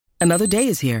Another day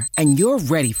is here, and you're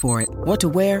ready for it. What to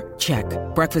wear? Check.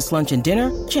 Breakfast, lunch, and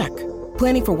dinner? Check.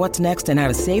 Planning for what's next and how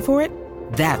to save for it?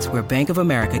 That's where Bank of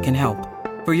America can help.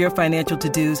 For your financial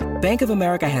to-dos, Bank of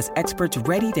America has experts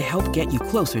ready to help get you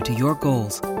closer to your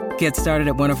goals. Get started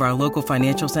at one of our local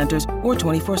financial centers or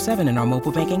 24/7 in our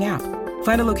mobile banking app.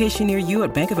 Find a location near you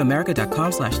at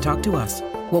bankofamerica.com/talktous.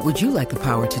 What would you like the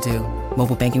power to do?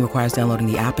 Mobile banking requires downloading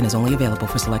the app and is only available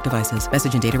for select devices.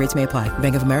 Message and data rates may apply.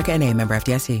 Bank of America N.A., member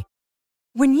FDIC.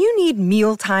 When you need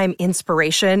mealtime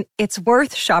inspiration, it's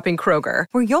worth shopping Kroger,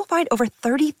 where you'll find over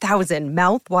 30,000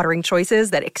 mouth-watering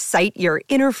choices that excite your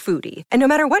inner foodie. And no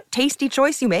matter what tasty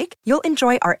choice you make, you'll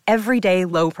enjoy our everyday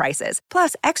low prices,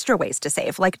 plus extra ways to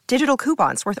save, like digital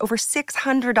coupons worth over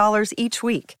 $600 each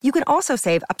week. You can also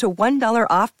save up to $1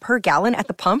 off per gallon at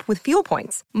the pump with fuel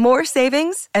points. More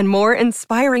savings and more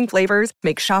inspiring flavors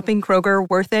make shopping Kroger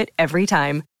worth it every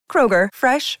time. Kroger,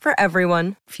 fresh for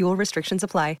everyone. Fuel restrictions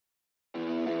apply.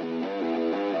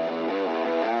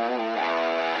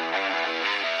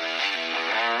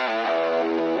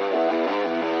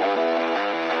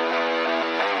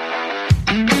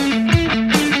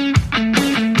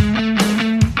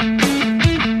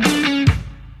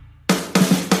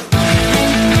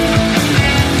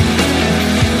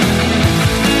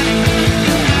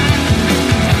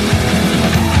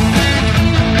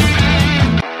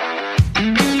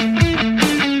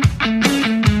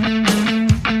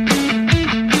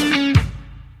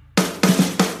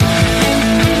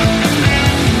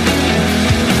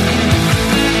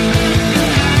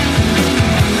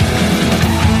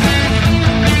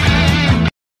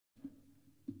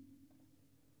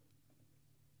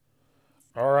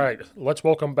 Let's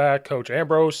welcome back Coach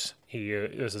Ambrose.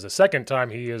 This is the second time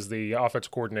he is the offense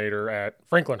coordinator at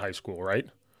Franklin High School, right?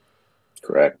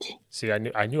 Correct. See, I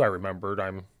knew I remembered.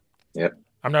 I'm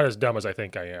not as dumb as I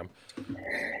think I am.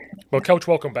 But Coach,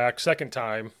 welcome back. Second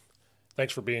time.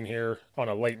 Thanks for being here on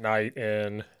a late night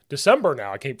in December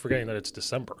now. I keep forgetting that it's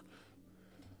December.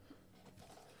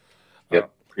 Yep.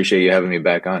 Appreciate you having me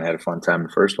back on. I had a fun time the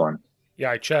first one.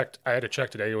 Yeah, I checked. I had to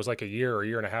check today. It was like a year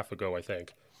and a half ago, I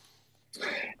think.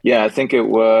 Yeah, I think it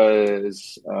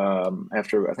was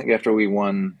after we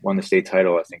won the state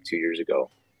title, I think 2 years ago.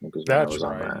 That's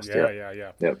right.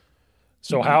 Yeah. Yep.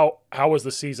 So how was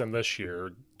the season this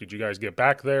year? Did you guys get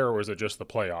back there, or was it just the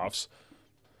playoffs?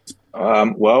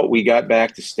 Well, we got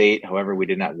back to state. However, we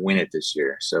did not win it this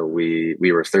year. So we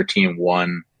were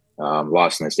 13-1,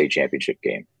 lost in the state championship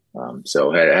game.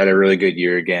 So had a really good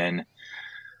year again.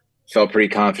 Felt pretty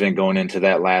confident going into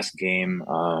that last game.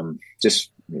 Just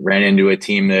ran into a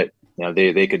team that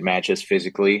they could match us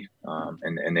physically,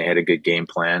 and they had a good game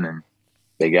plan, and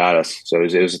they got us. So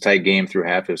it was a tight game through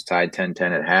half. It was tied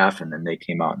 10-10 at half, and then they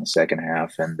came out in the second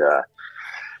half and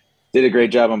did a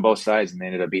great job on both sides, and they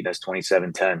ended up beating us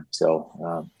 27-10.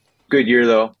 So good year,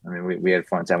 though. I mean, we had a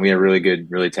fun time. We had a really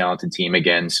good, really talented team,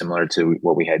 again, similar to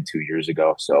what we had 2 years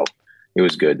ago. So it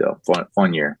was good, though.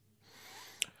 Fun year.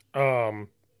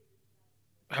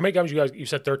 How many games you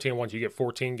said 13-1, you get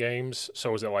 14 games.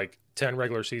 So is it like 10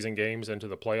 regular season games into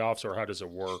the playoffs, or how does it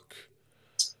work?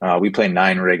 We play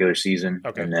 9 regular season.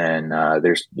 Okay. And then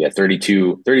there's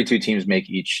 32 teams make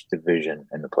each division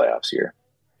in the playoffs here.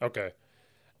 Okay.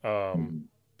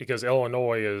 Because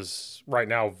Illinois is right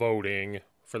now voting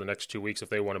for the next 2 weeks if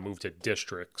they want to move to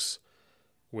districts,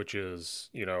 which is,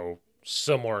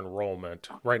 similar enrollment.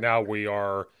 Right now we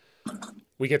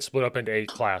get split up into 8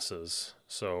 classes.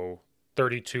 So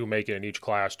 32 make it in each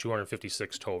class,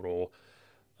 256 total.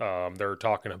 They're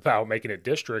talking about making it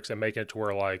districts and making it to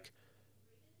where like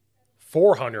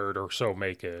 400 or so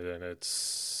make it. And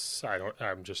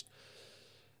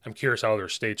I'm curious how other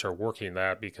states are working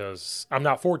that, because I'm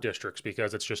not for districts,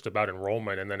 because it's just about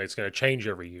enrollment and then it's going to change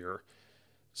every year.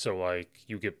 So like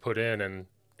you get put in and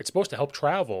it's supposed to help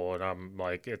travel. And I'm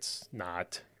like, it's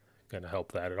not going to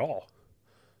help that at all.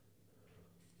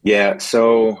 Yeah.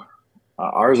 So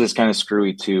ours is kind of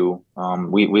screwy too.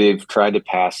 We've tried to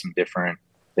pass some different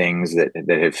things that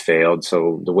have failed.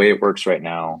 So the way it works right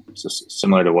now, so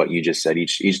similar to what you just said,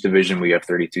 each division we have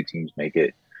 32 teams make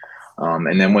it.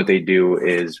 And then what they do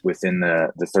is within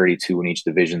the 32 in each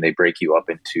division, they break you up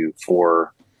into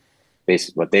 4,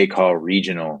 basically what they call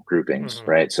regional groupings, mm-hmm.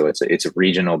 right? So it's a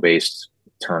regional based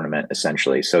tournament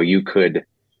essentially. So you could,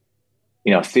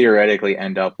 theoretically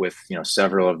end up with,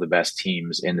 several of the best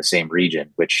teams in the same region,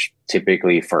 which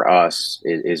typically for us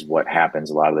is what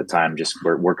happens a lot of the time. Just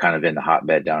we're kind of in the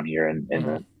hotbed down here in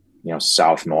mm-hmm. the,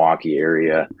 South Milwaukee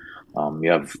area.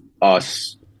 You have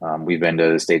us. We've been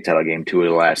to the state title game 2 of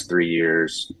the last 3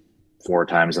 years, 4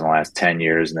 times in the last 10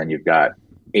 years. And then you've got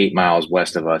 8 miles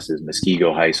west of us is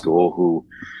Muskego High School, who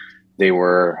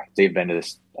they've been to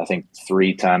this, I think,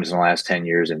 3 times in the last 10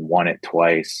 years and won it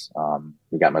twice.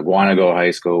 We got McGuanago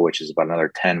High School, which is about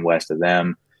another 10 west of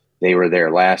them. They were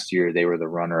there last year. They were the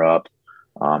runner up.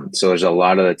 So there's a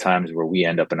lot of the times where we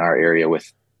end up in our area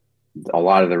with a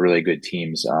lot of the really good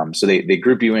teams. So they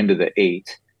group you into the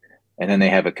 8, and then they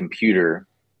have a computer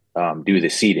do the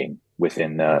seeding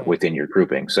within your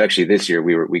grouping. So actually this year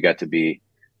we got to be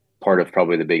part of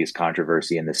probably the biggest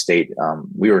controversy in the state.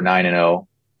 We were 9-0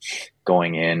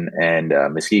 going in, and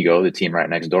Muskego, the team right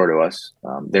next door to us,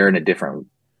 they're in a different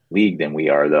league than we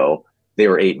are, though. They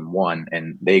were 8-1,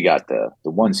 and they got the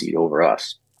 1 seed over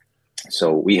us.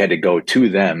 So we had to go to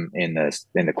them in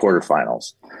the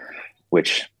quarterfinals,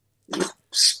 which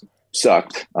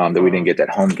sucked that we didn't get that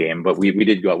home game, but we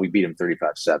did go out. We beat them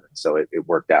 35-7, so it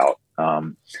worked out.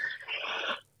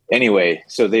 Anyway,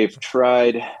 so they've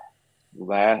tried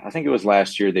I think it was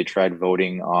last year, they tried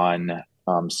voting on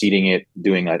seeding it,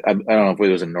 doing I don't know if it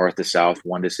was a north to south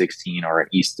 1-16 or an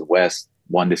east to west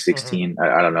 1-16.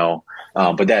 I don't know,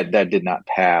 but that did not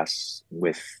pass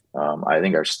with I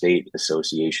think our state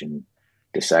association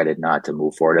decided not to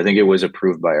move forward. I think it was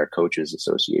approved by our coaches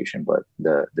association, but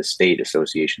the state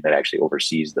association that actually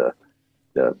oversees the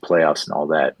playoffs and all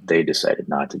that, they decided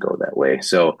not to go that way.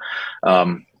 So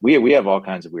we have all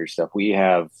kinds of weird stuff. We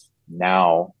have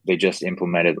now, they just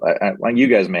implemented, you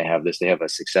guys may have this, they have a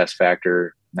success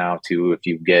factor now too. If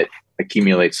you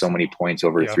accumulate so many points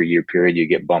over a 3-year period, you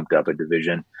get bumped up a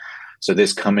division. So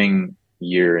this coming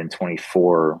year in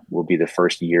 24 will be the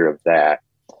first year of that.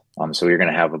 So you're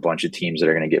going to have a bunch of teams that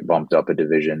are going to get bumped up a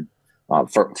division.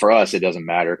 For us, it doesn't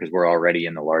matter because we're already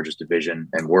in the largest division,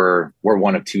 and we're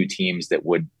one of 2 teams that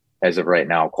would, as of right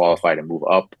now, qualify to move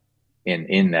up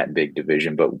in that big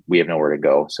division, but we have nowhere to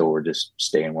go. So we're just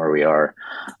staying where we are.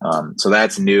 So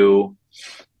that's new.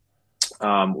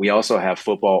 We also have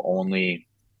football only,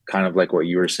 kind of like what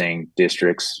you were saying,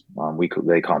 districts.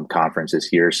 They call them conferences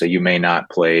here. So you may not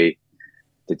play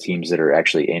the teams that are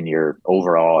actually in your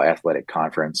overall athletic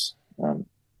conference,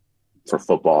 for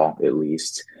football, at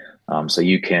least. So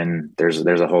you can, there's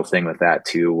a whole thing with that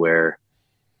too, where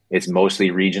it's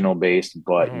mostly regional based,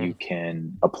 but you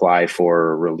can apply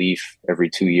for relief every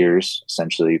 2 years.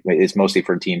 Essentially, it's mostly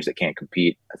for teams that can't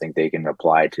compete. I think they can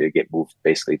apply to get moved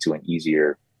basically to an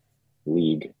easier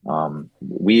league.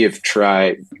 We have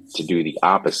tried to do the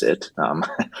opposite.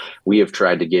 We have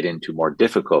tried to get into more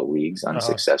difficult leagues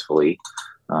unsuccessfully,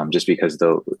 just because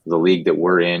the league that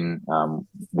we're in,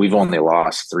 we've only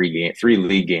lost 3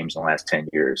 league games in the last 10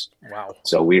 years. Wow!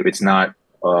 So it's not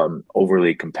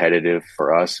overly competitive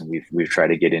for us, and we've tried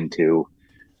to get into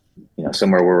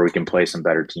somewhere where we can play some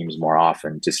better teams more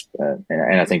often. Just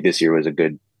and I think this year was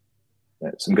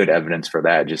some good evidence for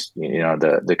that. Just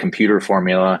the computer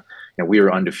formula. We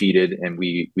were undefeated, and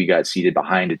we got seated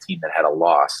behind a team that had a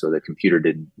loss, so the computer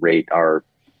didn't rate our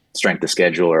strength of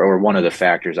schedule or one of the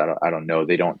factors. I don't know.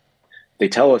 They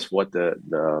tell us what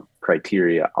the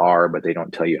criteria are, but they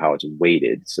don't tell you how it's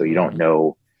weighted, so you don't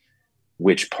know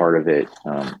which part of it,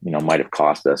 might have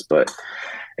cost us. But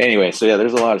anyway, so yeah,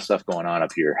 there's a lot of stuff going on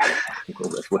up here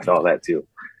with all that too.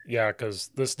 Yeah, because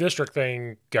this district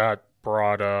thing got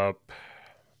brought up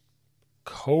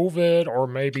COVID or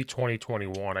maybe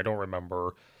 2021. I don't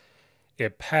remember.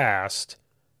 It passed,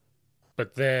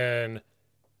 but then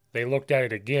they looked at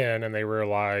it again and they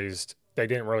realized they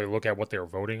didn't really look at what they were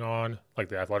voting on, like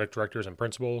the athletic directors and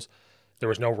principals. There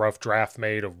was no rough draft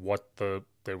made of what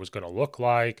it was going to look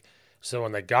like. So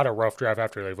when they got a rough draft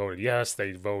after they voted yes,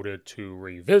 they voted to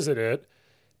revisit it,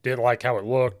 didn't like how it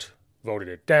looked, voted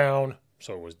it down,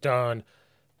 so it was done.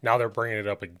 Now they're bringing it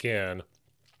up again,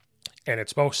 and it's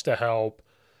supposed to help.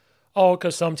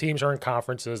 Because some teams are in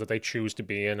conferences that they choose to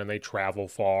be in and they travel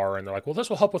far, and they're like, well, this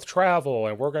will help with travel,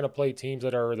 and we're going to play teams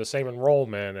that are the same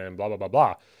enrollment and blah, blah, blah,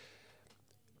 blah.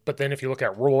 But then if you look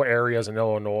at rural areas in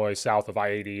Illinois, south of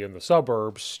I-80 in the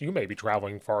suburbs, you may be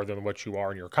traveling farther than what you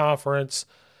are in your conference.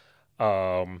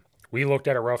 We looked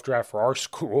at a rough draft for our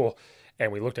school,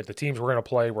 and we looked at the teams we're going to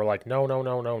play. We're like, no.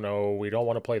 We don't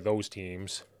want to play those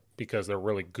teams because they're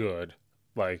really good.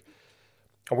 Like,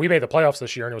 we made the playoffs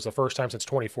this year, and it was the first time since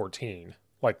 2014.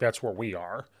 Like, that's where we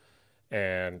are.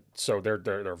 And so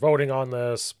they're voting on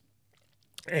this.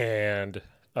 And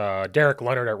Derek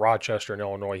Leonard at Rochester in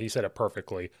Illinois, he said it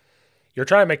perfectly. You're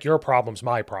trying to make your problems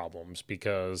my problems,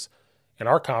 because in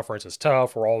our conference it's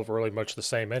tough. We're all really much the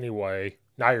same anyway.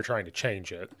 Now you're trying to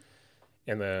change it.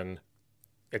 And then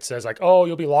it says like,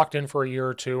 you'll be locked in for a year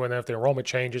or two, and then if the enrollment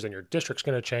changes, then your district's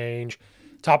going to change.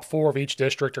 Top 4 of each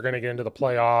district are going to get into the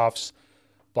playoffs.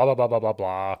 Blah, blah, blah, blah,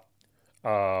 blah,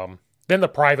 blah. Then the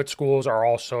private schools are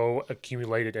also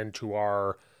accumulated into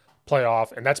our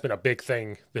playoff, and that's been a big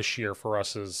thing this year for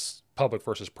us as public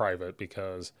versus private,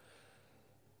 because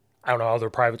I don't know how their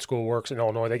private school works in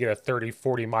Illinois. They get a 30,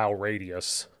 40-mile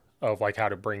radius of like how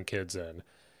to bring kids in.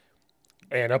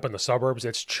 And up in the suburbs,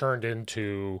 it's churned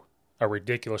into a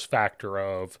ridiculous factor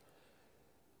of,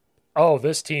 oh,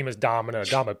 this team is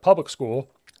dominant public school.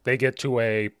 They get to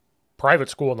a private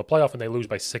school in the playoff and they lose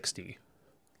by 60.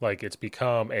 Like, it's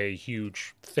become a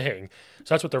huge thing.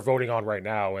 So that's what they're voting on right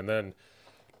now. And then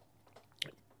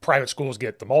private schools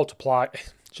get the multiply.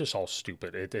 It's just all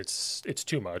stupid. It's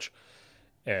too much.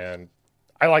 And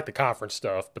I like the conference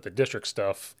stuff, but the district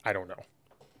stuff, I don't know.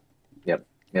 Yep.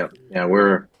 Yeah,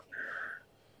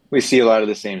 we see a lot of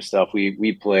the same stuff.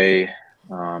 We play,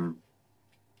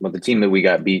 but the team that we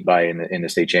got beat by in the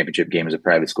state championship game is a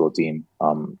private school team,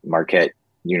 Marquette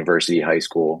University High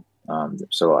School.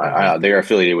 They're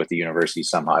affiliated with the university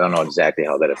somehow. I don't know exactly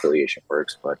how that affiliation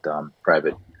works, but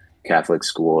private Catholic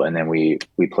school. And then we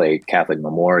play Catholic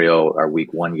Memorial, our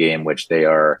week 1 game, which they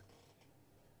are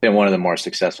been one of the more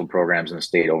successful programs in the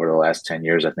state over the last 10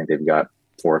 years. I think they've got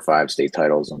 4 or 5 state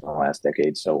titles in the last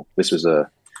decade. So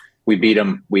we beat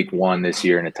them week 1 this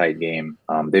year in a tight game.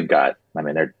 The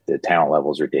talent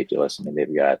level is ridiculous. I mean,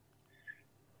 they've got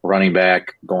running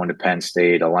back going to Penn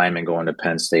State, a lineman going to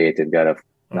Penn State. They've got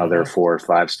another 4 or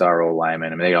 5-star old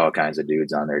lineman. I mean, they got all kinds of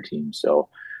dudes on their team. So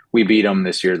we beat them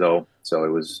this year though. So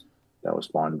that was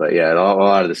fun. But yeah, a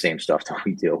lot of the same stuff that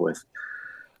we deal with.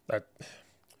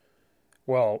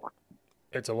 Well,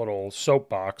 it's a little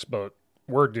soapbox, but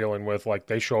we're dealing with, like,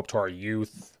 they show up to our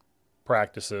youth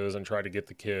practices and try to get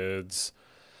the kids.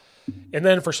 And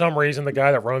then for some reason, the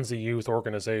guy that runs the youth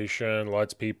organization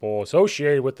lets people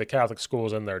associated with the Catholic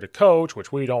schools in there to coach,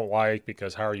 which we don't like,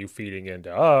 because how are you feeding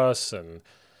into us? And,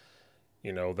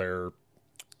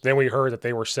 then we heard that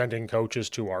they were sending coaches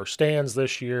to our stands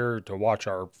this year to watch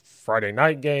our Friday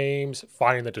night games,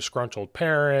 finding the disgruntled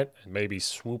parent and maybe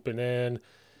swooping in,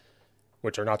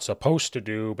 which they're not supposed to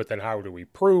do, but then how do we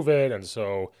prove it? And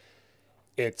so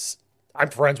I'm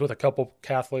friends with a couple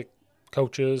Catholic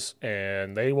coaches,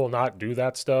 and they will not do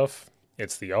that stuff.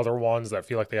 It's the other ones that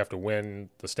feel like they have to win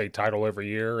the state title every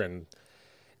year. And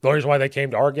the only reason why they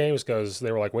came to our game is because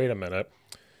they were like, wait a minute,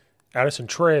 Addison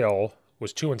Trail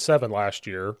was 2-7 last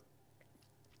year.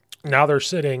 Now they're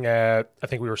sitting at, I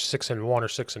think we were 6-1 or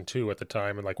 6-2 at the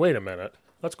time. And like, wait a minute,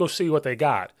 let's go see what they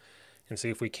got and see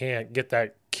if we can't get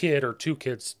that kid or 2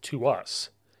 kids to us.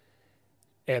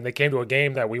 And they came to a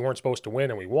game that we weren't supposed to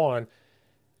win, and we won.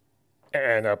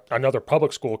 And another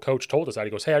public school coach told us that.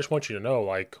 He goes, hey, I just want you to know,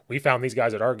 like, we found these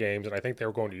guys at our games, and I think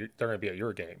they're going to be at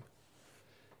your game.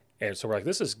 And so we're like,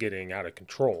 this is getting out of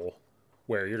control,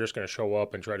 where you're just going to show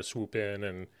up and try to swoop in.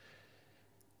 And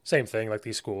same thing, like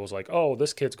these schools, like, oh,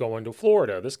 this kid's going to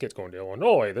Florida, this kid's going to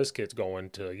Illinois, this kid's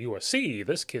going to USC,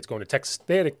 this kid's going to Texas.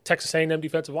 They had a Texas A&M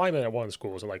defensive lineman at one of the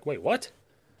schools. And like, wait, what?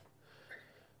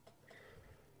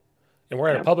 And we're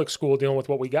at a public school dealing with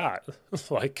what we got.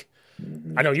 Like,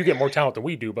 I know you get more talent than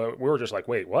we do, but we were just like,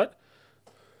 wait, what?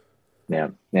 Yeah.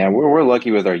 We're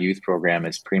lucky with our youth program.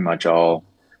 It's pretty much all.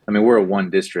 I mean, we're a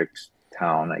 1-district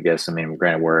town, I guess. I mean,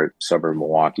 granted, we're a suburb of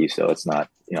Milwaukee, so it's not.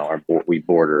 We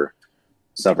border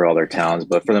several other towns,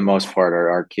 but for the most part,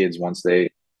 our kids, when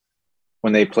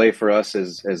they play for us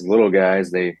as little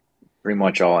guys, they pretty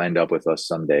much all end up with us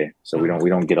someday. So we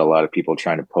don't get a lot of people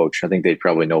trying to poach. I think they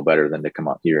probably know better than to come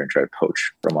out here and try to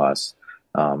poach from us.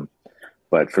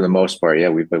 But for the most part, yeah,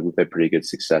 we've had pretty good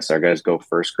success. Our guys go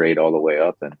first grade all the way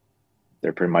up, and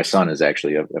my son is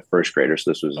actually a first grader.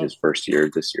 So this was his first year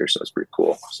this year. So it's pretty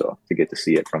cool. So to get to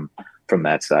see it from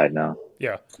that side now.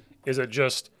 Yeah. Is it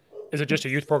just a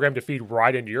youth program to feed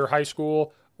right into your high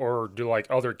school, or do like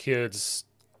other kids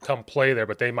come play there,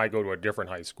 but they might go to a different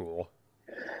high school?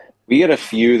 We get a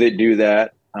few that do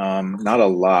that. Not a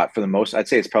lot. For the most, I'd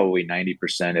say it's probably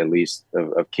 90% at least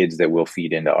of kids that will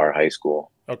feed into our high school.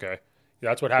 Okay. Yeah,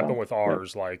 that's what happened with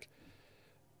ours. Yeah. Like,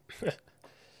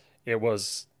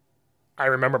 I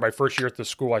remember my first year at the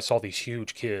school, I saw these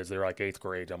huge kids. They're like 8th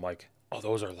grade. I'm like, oh,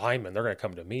 those are linemen. They're going to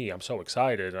come to me. I'm so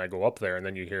excited. And I go up there, and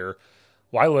then you hear,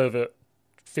 well, I live at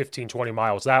 15, 20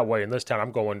 miles that way in this town.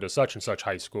 I'm going to such and such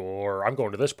high school, or I'm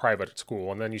going to this private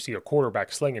school. And then you see a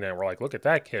quarterback slinging it, and we're like, look at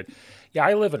that kid. Yeah,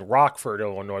 I live in Rockford,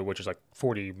 Illinois, which is like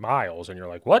 40 miles. And you're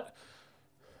like, what?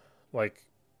 Like,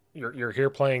 you're here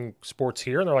playing sports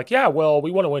here? And they're like, yeah, well, we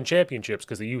want to win championships,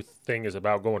 because the youth thing is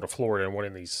about going to Florida and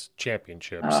winning these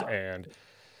championships. And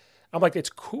I'm like, it's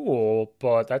cool,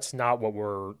 but that's not what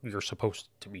you're supposed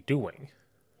to be doing.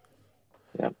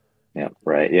 Yeah,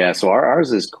 right. Yeah, so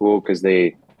ours is cool because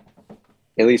they,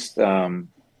 at least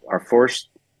our first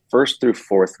through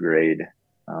 4th grade,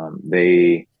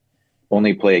 they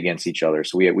only play against each other.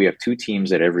 So we have two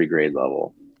teams at every grade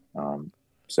level.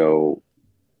 So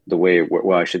the way,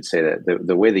 well, I should say that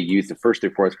the way the first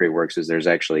through fourth grade works is there's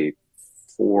actually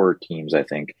 4 teams, I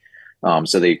think.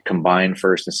 So they combine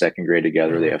first and second grade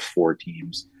together. They have 4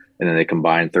 teams, and then they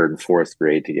combine third and fourth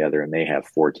grade together, and they have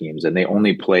 4 teams, and they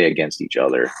only play against each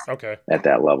other. Okay. At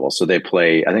that level. So I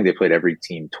think they played every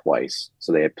team twice.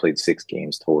 So they had played 6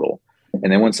 games total.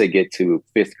 And then once they get to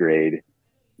 5th grade,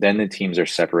 then the teams are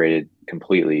separated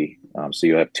completely. So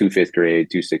you have 2 5th grade,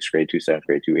 2 6th grade, 2 7th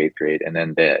grade, 2 8th grade, and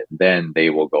then they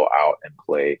will go out and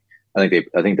play. I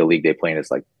think the league they play in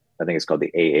is I think it's called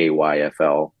the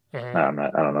AAYFL. I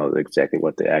don't know exactly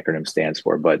what the acronym stands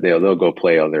for, but they'll go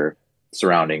play other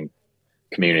surrounding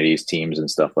communities, teams,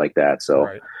 and stuff like that. So,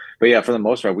 right. But yeah, for the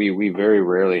most part, we very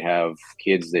rarely have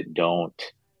kids that don't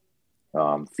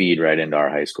feed right into our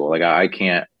high school. Like I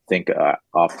can't think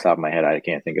off the top of my head, I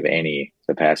can't think of any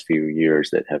the past few years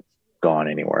that have gone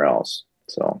anywhere else.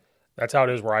 So that's how it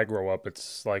is where I grow up.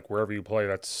 It's like wherever you play,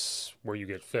 that's where you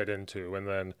get fit into. And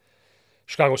then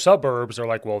Chicago suburbs are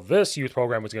like, well, this youth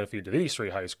program is going to feed to these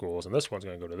 3 high schools, and this one's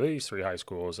going to go to these 3 high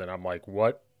schools. And I'm like,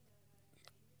 what?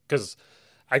 Because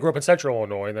I grew up in Central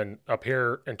Illinois and then up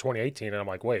here in 2018, and I'm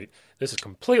like, wait, this is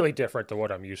completely different than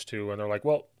what I'm used to. And they're like,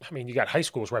 well, I mean, you got high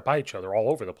schools right by each other all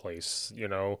over the place,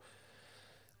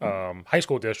 high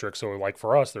school districts. So like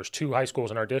for us, there's 2 high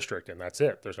schools in our district, and that's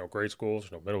it. There's no grade schools,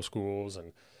 there's no middle schools.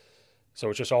 And so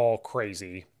it's just all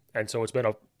crazy. And so it's been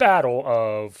a battle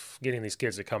of getting these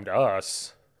kids to come to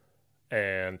us,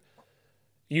 and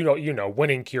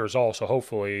winning cures all. So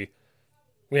hopefully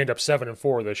we end up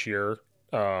 7-4 this year,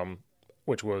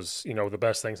 which was, the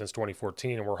best thing since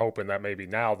 2014. And we're hoping that maybe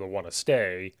now they'll want to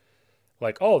stay.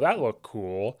 Like, oh, that looked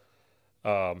cool.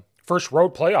 First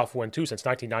road playoff win too since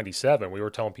 1997. We were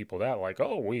telling people that, like,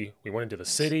 oh, we went into the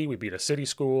city, we beat a city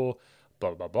school,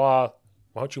 blah, blah, blah.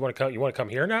 Why don't you want to come? You want to come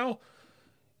here now?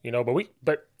 But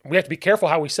we have to be careful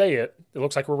how we say it. It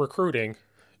looks like we're recruiting,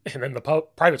 and then the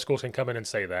private schools can come in and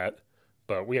say that,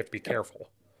 but we have to be careful.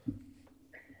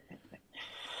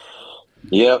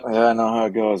 Yep, yeah, I know how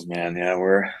it goes, man. Yeah,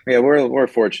 we're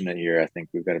fortunate here. I think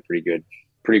we've got a pretty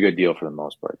good deal for the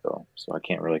most part, though. So I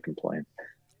can't really complain.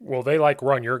 Will they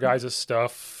run your guys'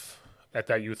 stuff at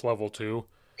that youth level too?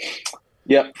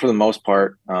 Yep, for the most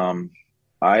part.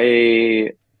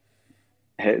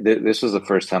 This was the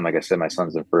first time, like I said, my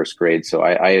son's in 1st grade, so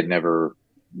I had never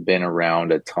been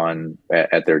around a ton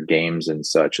at their games and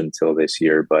such until this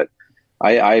year. But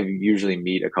I usually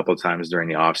meet a couple of times during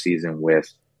the off season with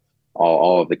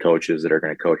all of the coaches that are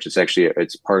going to coach.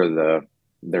 It's part of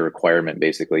the requirement,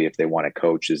 basically, if they want to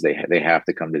coach, is they have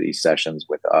to come to these sessions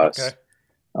with us. Okay.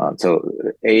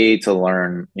 To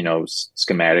learn,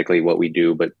 schematically what we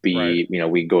do, but B,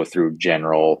 right. We go through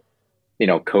general,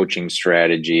 coaching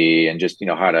strategy and just,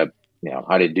 how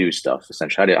to do stuff,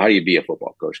 essentially. How do you be a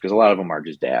football coach? Because a lot of them are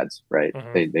just dads, right?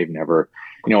 Mm-hmm. They've never,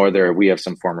 we have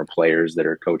some former players that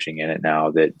are coaching in it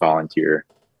now that volunteer,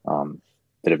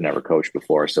 that have never coached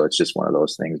before. So it's just one of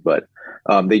those things, but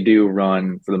they do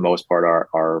run, for the most part,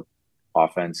 our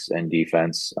offense and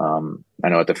defense. I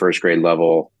know at the 1st grade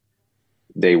level,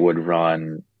 they would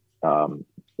run, I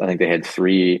think we had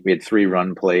 3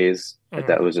 run plays. Mm-hmm.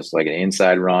 That was just like an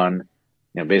inside run,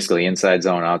 basically inside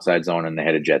zone, outside zone, and they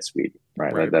had a jet sweep,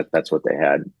 right? That's what they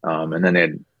had. And then they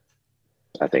had,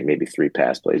 I think, maybe 3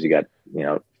 pass plays. You got,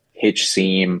 hitch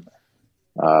seam,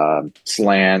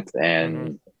 slant, and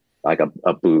mm-hmm. like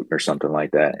a boot or something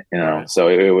like that, Right. So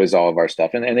it was all of our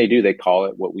stuff. And they call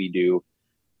it what we do.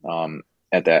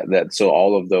 At that, so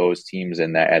all of those teams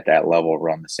at that level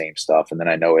run the same stuff. And then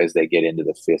I know as they get into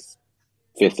the 5th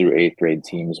through 8th grade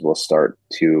teams, they'll start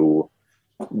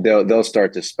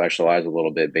to specialize a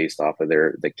little bit based off of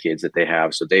the kids that they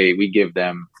have. So we give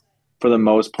them, for the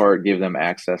most part,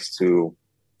 access to,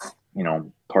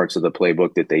 parts of the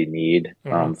playbook that they need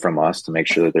from us to make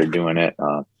sure that they're doing it.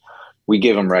 We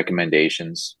give them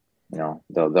recommendations.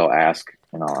 They'll ask,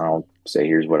 I'll say,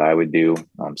 here's what I would do.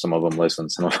 Some of them listen,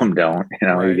 some of them don't.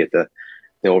 Right. You get the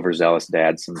overzealous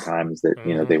dads sometimes that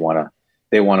they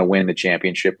want to win the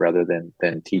championship rather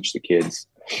than teach the kids.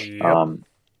 Yep.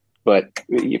 But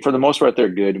for the most part, they're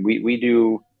good. We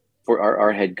do, for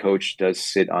our head coach does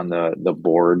sit on the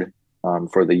board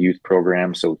for the youth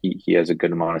program, so he has a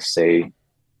good amount of say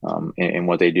in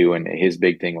what they do. And his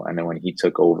big thing, I know when he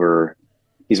took over,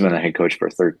 he's been a head coach for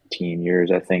 13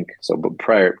 years, I think. So, but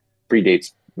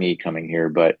predates me coming here.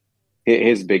 But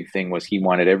his big thing was he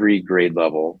wanted every grade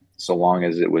level, so long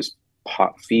as it was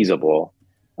feasible,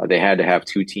 they had to have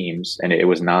 2 teams, and it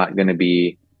was not going to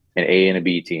be an A and a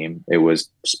B team. It was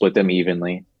split them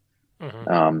evenly.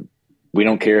 Mm-hmm. we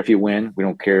don't care if you win. We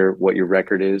don't care what your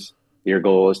record is. Your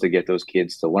goal is to get those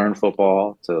kids to learn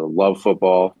football, to love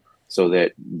football, so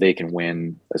that they can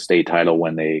win a state title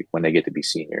when they get to be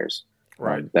seniors.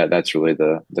 Right. That's really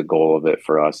the goal of it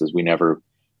for us. Is we never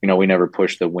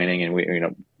push the winning,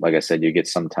 and like I said,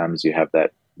 sometimes you have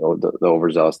that the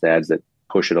overzealous dads that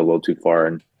push it a little too far,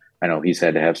 and I know he's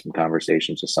had to have some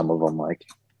conversations with some of them, like,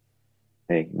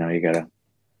 hey, you gotta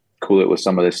cool it with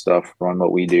some of this stuff, run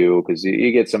what we do, because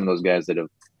you get some of those guys that have,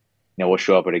 will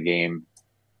show up at a game.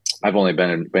 I've only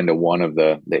been to one of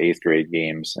the 8th grade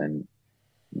games, and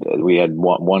we had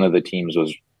one of the teams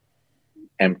was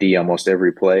empty almost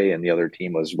every play, and the other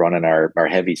team was running our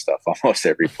heavy stuff almost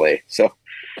every play. So,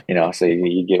 so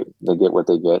they get what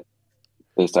they get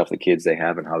based off the kids they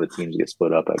have and how the teams get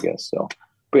split up, I guess. So,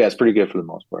 but yeah, it's pretty good for the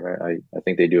most part. I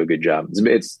think they do a good job.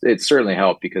 It's certainly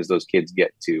helped because those kids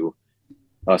get to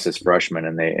us as freshmen,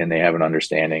 and they have an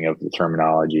understanding of the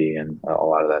terminology and a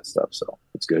lot of that stuff. So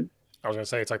it's good. I was gonna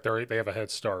say, it's like they have a head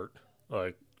start,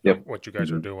 like Yep. what you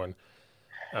guys are doing.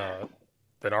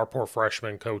 Then our poor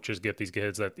freshman coaches get these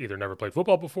kids that either never played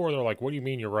football before. They're like, "What do you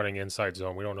mean you're running inside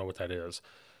zone? We don't know what that is.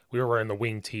 We were running the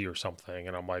wing tee or something."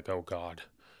 And I'm like, "Oh God,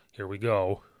 here we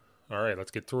go. All right,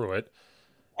 let's get through it."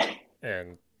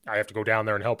 And I have to go down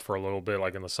there and help for a little bit,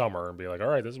 like in the summer, and be like, "All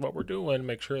right, this is what we're doing.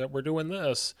 Make sure that we're doing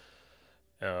this."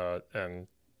 And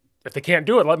if they can't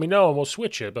do it, let me know and we'll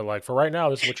switch it. But like for right now,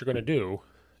 this is what you're going to do,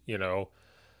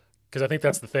 because I think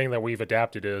that's the thing that we've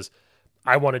adapted is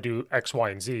I want to do X,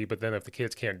 Y, and Z, but then if the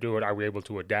kids can't do it, are we able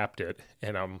to adapt it?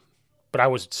 But I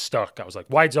was stuck. I was like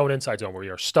wide zone, inside zone, we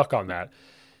are stuck on that.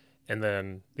 And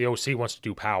then the OC wants to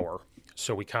do power.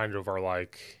 So we kind of are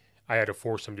like, I had to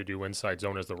force him to do inside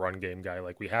zone as the run game guy.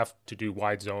 Like we have to do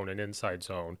wide zone and inside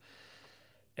zone.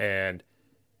 And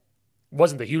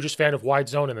wasn't the hugest fan of wide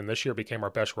zone, and then this year became our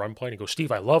best run play. And he goes,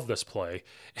 "Steve, I love this play."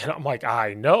 And I'm like,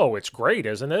 I know, it's great,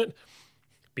 isn't it?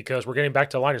 Because we're getting back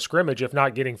to line of scrimmage, if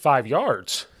not getting 5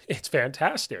 yards. It's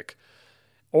fantastic.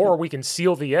 Or we can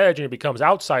seal the edge and it becomes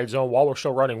outside zone while we're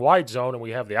still running wide zone, and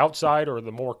we have the outside or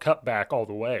the more cutback all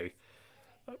the way.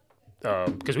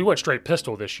 Because we went straight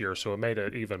pistol this year, so it made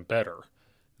it even better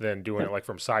than doing it like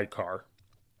from sidecar.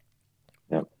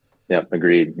 Yep,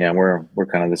 agreed. Yeah, we're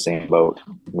kind of the same boat.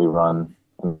 We run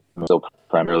still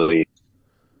primarily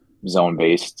zone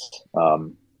based,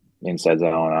 inside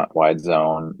zone, wide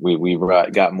zone. We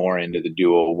got more into the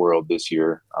dual world this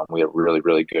year. We have really,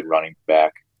 really good running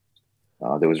back.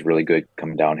 That was really good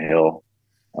coming downhill.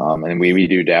 And we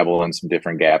do dabble in some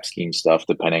different gap scheme stuff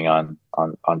depending on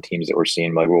teams that we're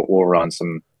seeing. Like we'll run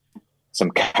some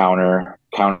counter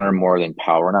more than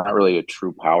power. We're not really a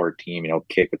true power team,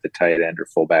 kick with the tight end or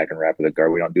fullback and wrap with the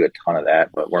guard. We don't do a ton of that,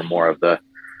 but we're more of the,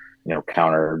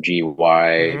 counter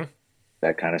GY,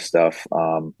 that kind of stuff.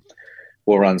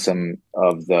 We'll run some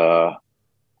of the,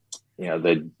 I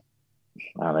don't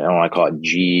want to call it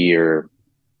G, or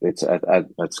it's kind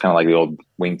of like the old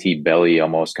wing tee belly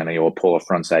almost, kind of, we'll pull a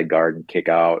front side guard and kick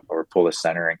out, or pull a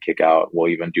center and kick out. We'll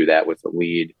even do that with the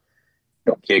lead.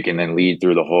 Kick and then lead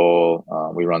through the hole.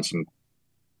 We run some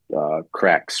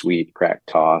crack sweep, crack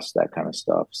toss, that kind of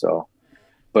stuff. So,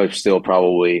 but still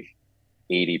probably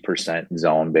 80%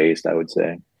 zone based, I would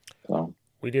say. So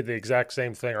we did the exact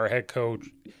same thing. Our head coach,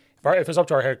 if it's up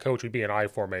to our head coach, we'd be in I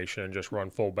formation and just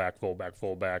run fullback,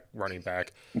 running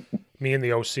back. Me and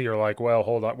the OC are like, well,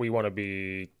 hold on, we want to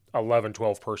be 11,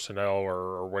 12 personnel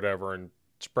or whatever, and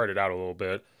spread it out a little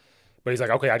bit. But he's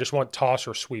like, okay, I just want toss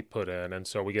or sweep put in. And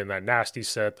so we get in that nasty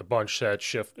set, the bunch set,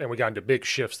 shift, and we got into big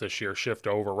shifts this year, shift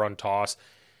over, run, toss.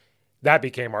 That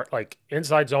became our, like,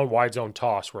 inside zone, wide zone,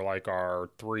 toss were like our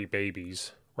 3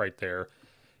 babies right there.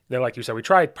 Then, like you said, we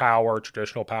tried power,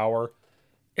 traditional power.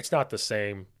 It's not the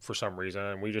same for some reason.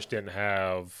 And we just didn't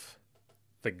have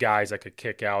the guys that could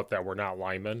kick out that were not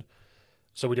linemen.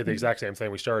 So we did the exact same thing.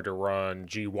 We started to run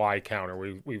GY counter.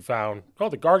 We found,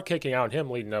 the guard kicking out and him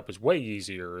leading up is way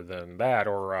easier than that.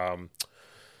 Or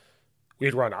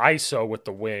we'd run ISO with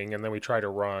the wing, and then we tried to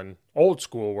run old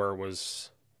school where it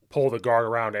was pull the guard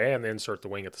around and insert the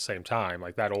wing at the same time,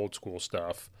 like that old school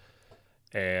stuff.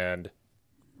 And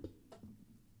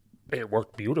it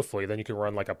worked beautifully. Then you can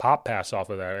run like a pop pass off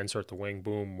of that, insert the wing,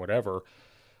 boom, whatever.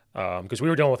 Because we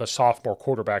were dealing with a sophomore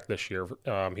quarterback this year.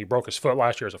 He broke his foot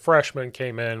last year as a freshman,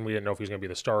 came in. We didn't know if he was going to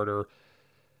be the starter.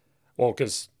 Well,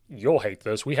 because you'll hate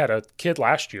this. We had a kid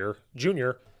last year,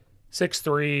 junior,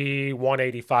 6'3",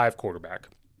 185 quarterback.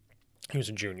 He was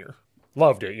a junior.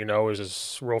 Loved it, it was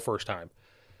his real first time.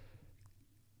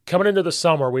 Coming into the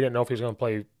summer, we didn't know if he was going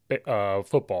to play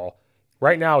football.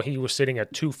 Right now, he was sitting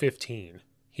at 215.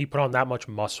 He put on that much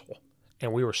muscle,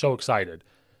 and we were so excited.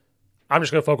 I'm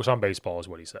just going to focus on baseball, is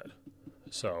what he said.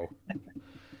 So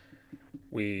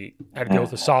we had to deal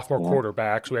with a sophomore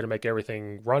quarterback, so we had to make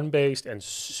everything run-based and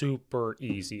super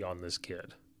easy on this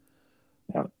kid.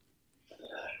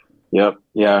 Yep.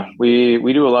 Yeah.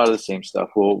 We do a lot of the same stuff.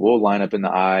 We'll line up in the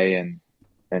eye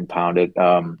and pound it.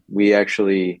 We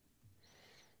actually,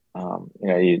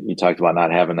 you talked about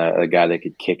not having a guy that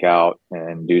could kick out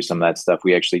and do some of that stuff.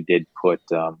 We actually did put,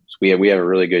 we have a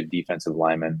really good defensive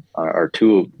lineman, or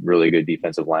two really good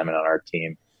defensive linemen on our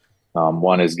team.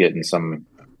 One is getting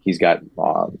he's got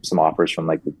some offers from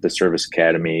like the service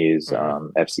academies,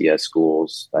 FCS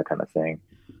schools, that kind of thing.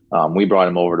 We brought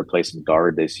him over to play some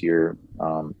guard this year.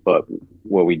 But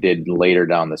what we did later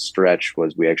down the stretch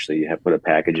was we actually have put a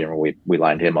package in where we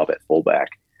lined him up at fullback.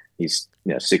 He's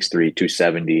 6'3",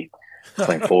 270,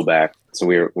 playing fullback. So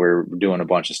we're doing a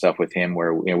bunch of stuff with him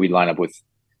where we'd line up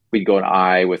we'd go an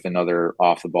eye with another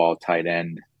off the ball tight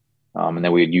end, and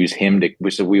then we'd use him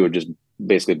so we would just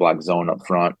basically block zone up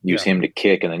front, use him to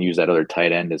kick, and then use that other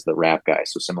tight end as the wrap guy.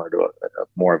 So similar to a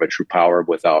more of a true power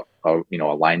without a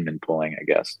lineman pulling, I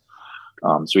guess.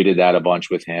 So we did that a bunch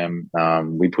with him.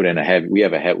 We put in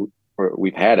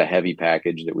we've had a heavy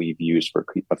package that we've used for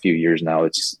a few years now.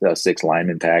 It's a 6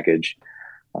 lineman package,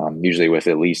 usually with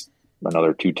at least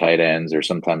another 2 tight ends, or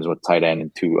sometimes with tight end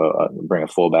and 2, bring a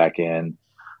fullback in.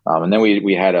 And then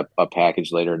we had a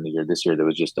package later in the year, this year, that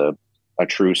was just a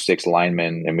true 6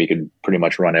 linemen, and we could pretty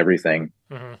much run everything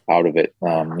out of it.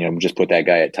 Just put that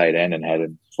guy at tight end and had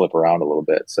him flip around a little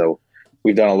bit. So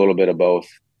we've done a little bit of both,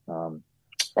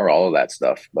 or all of that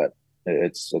stuff, but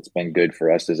it's been good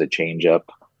for us as a change up.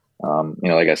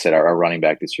 Like I said, our running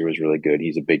back this year was really good.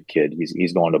 He's a big kid.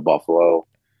 He's going to Buffalo.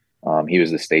 He was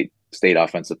the state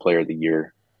offensive player of the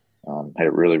year. Had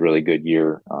a really, really good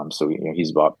year. So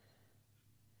he's about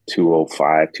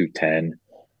 205, 210,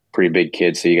 pretty big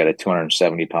kid. So you got a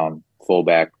 270-pound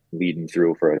fullback leading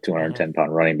through for a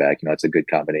 210-pound running back. It's a good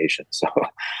combination. So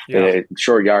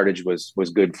short yardage was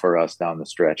good for us down the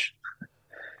stretch.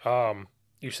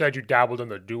 You said you dabbled in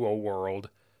the duo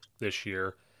world this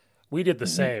year. We did the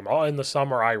same. All in the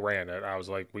summer, I ran it. I was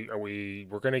like, we're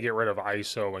going to get rid of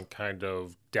ISO and kind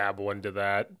of dabble into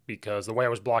that, because the way I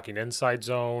was blocking inside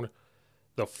zone,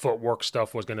 the footwork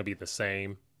stuff was going to be the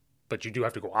same, but you do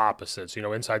have to go opposite.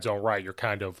 So, inside zone right, you're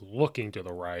kind of looking to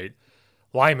the right.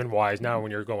 Lineman-wise, now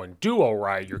when you're going duo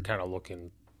right, you're kind of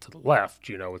looking to the left.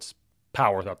 It's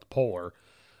power without the polar.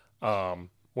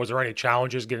 Was there any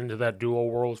challenges getting into that duo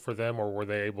world for them, or were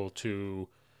they able to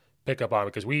pick up on it?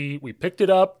 Because we picked it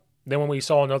up. Then when we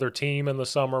saw another team in the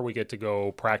summer, we get to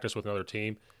go practice with another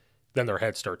team. Then their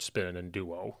heads start spinning in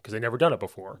duo because they've never done it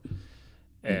before.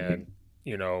 And,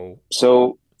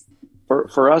 So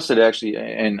for us, it actually,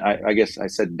 and I guess I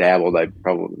said dabbled,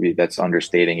 that's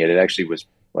understating it. It actually was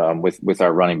with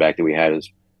our running back that we had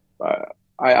is,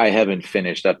 I haven't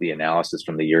finished up the analysis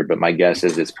from the year, but my guess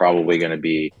is it's probably going to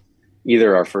be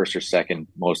either our first or second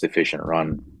most efficient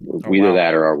run, either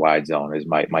that or our wide zone is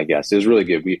my guess. It was really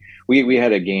good. We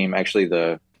had a game, actually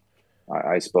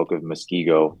I spoke of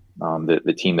Muskego,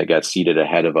 the team that got seated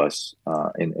ahead of us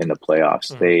in the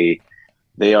playoffs.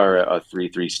 They are a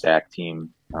 3-3 stack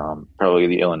team. Probably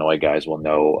the Illinois guys will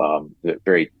know,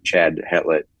 very Chad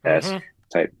Hetlett-esque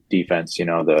type defense,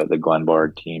 the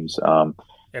Glenbard teams.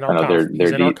 In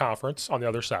our conference on the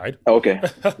other side. Okay.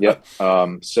 Yep.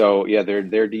 So yeah, their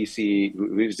DC,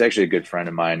 who's actually a good friend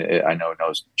of mine, I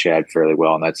knows Chad fairly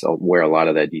well, and that's where a lot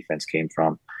of that defense came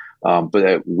from.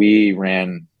 But we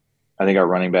ran, I think our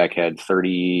running back had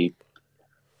 33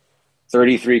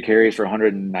 carries for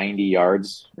 190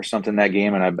 yards or something that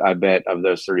game. And I bet of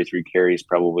those 33 carries,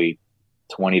 probably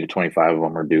 20 to 25 of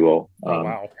them are duo.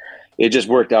 Wow. It just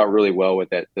worked out really well with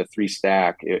the 3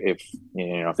 stack. If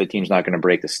the team's not going to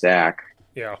break the stack,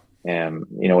 and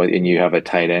you have a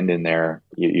tight end in there,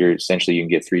 you're essentially, you can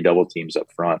get 3 double teams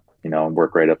up front, and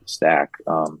work right up the stack.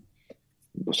 So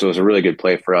it was a really good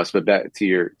play for us. But back to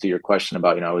your question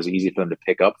about, it was easy for them to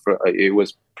pick up. It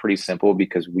was pretty simple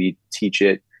because we teach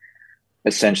it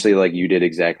essentially like you did,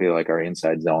 exactly like our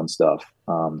inside zone stuff.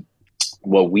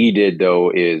 What we did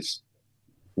though is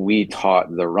we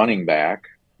taught the running back.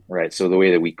 Right. So the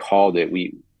way that we called it,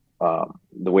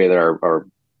 the way that our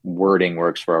wording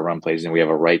works for our run plays, and we have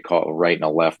a right and a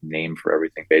left name for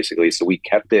everything, basically. So we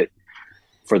kept it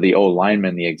for the O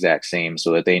lineman the exact same,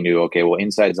 so that they knew, okay, well,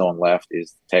 inside zone left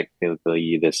is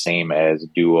technically the same as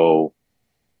duo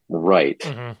right,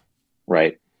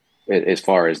 right, as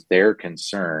far as they're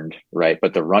concerned, right?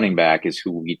 But the running back is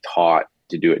who we taught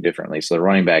to do it differently. So the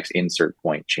running back's insert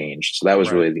point changed. So that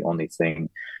was really the only thing,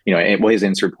 his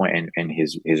insert point and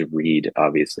his read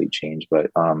obviously changed.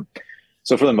 But so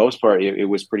So for the most part, it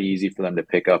was pretty easy for them to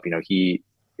pick up.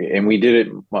 And we did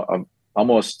it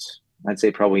almost, I'd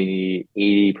say probably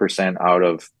 80% out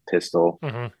of pistol.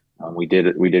 Mm-hmm. We did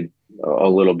a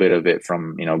little bit of it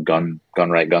from, gun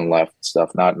right, gun left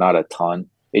stuff. Not a ton.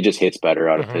 It just hits better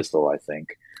out of Mm-hmm. pistol, I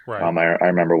think. Right. I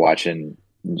remember watching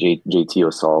JT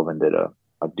O'Sullivan did a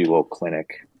duo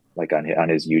clinic like on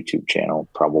his YouTube channel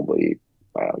probably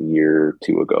a year or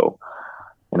two ago,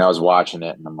 and I was watching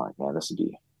it and I'm like, man, this would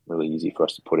be really easy for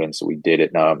us to put in. So we did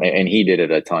it, and he did it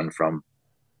a ton from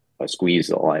a squeeze,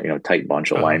 tight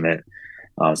bunch alignment.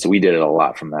 So we did it a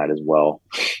lot from that as well.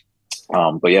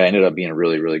 But yeah, it ended up being a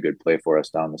really, really good play for us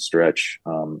down the stretch.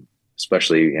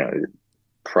 Especially,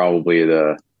 probably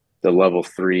the level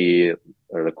 3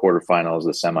 or the quarterfinals,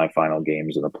 the semifinal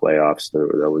games in the playoffs.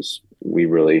 We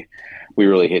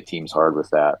really hit teams hard with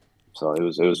that. So it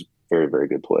was very, very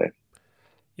good play.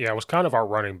 Yeah, it was kind of our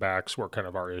running backs were kind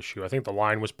of our issue. I think the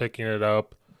line was picking it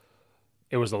up.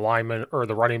 It was the lineman or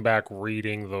the running back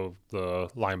reading the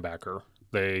linebacker.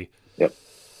 Yep.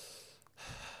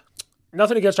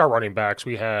 Nothing against our running backs.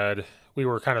 We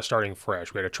were kind of starting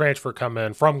fresh. We had a transfer come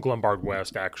in from Glenbard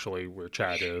West, actually, where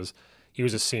Chad is. He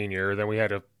was a senior. Then we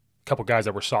had a couple guys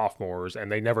that were sophomores,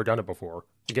 and they never done it before.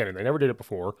 Again, they never did it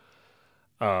before.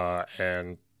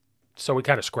 And so we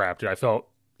kind of scrapped it. I felt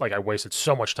like I wasted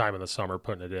so much time in the summer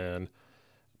putting it in.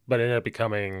 But it ended up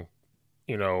becoming,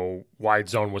 wide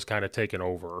zone was kind of taken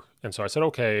over. And so I said,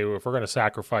 okay, if we're going to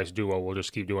sacrifice duo, we'll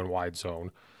just keep doing wide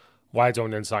zone. Wide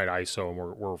zone inside ISO, and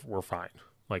we're fine.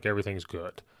 Like, everything's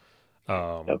good.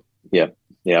 It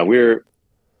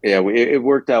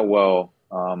worked out well.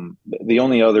 The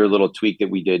only other little tweak that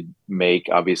we did make,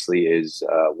 obviously, is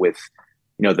with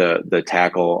the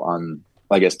tackle on,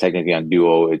 I guess technically on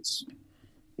duo, it's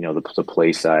the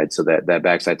play side. So that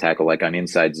backside tackle, like on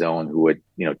inside zone, who would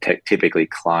typically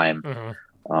climb,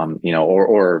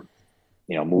 or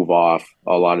move off.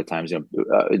 A lot of times,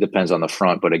 it depends on the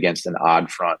front, but against an odd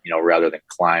front, rather than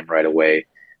climb right away,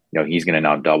 he's going to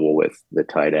now double with the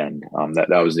tight end.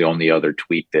 That was the only other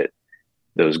tweak that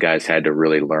those guys had to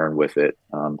really learn with it.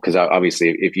 Because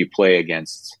obviously, if you play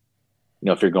against,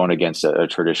 if you're going against a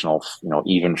traditional,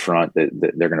 even front, that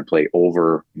they're going to play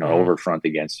over front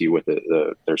against you with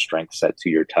their strength set to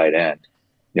your tight end.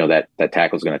 That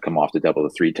tackle is going to come off the double the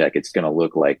 3 tech. It's going to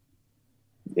look like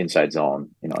inside zone.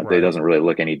 Right. It doesn't really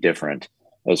look any different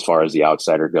as far as the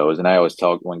outsider goes. And I always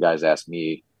tell when guys ask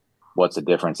me what's the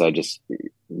difference, I just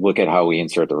look at how we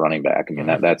insert the running back. I mean,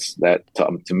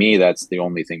 to me, that's the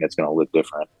only thing that's going to look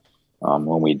different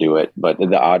when we do it. But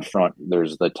the odd front,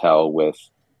 there's the tell with,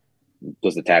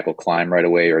 does the tackle climb right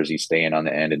away, or is he staying on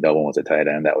the end and doubling with the tight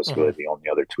end? That was really the only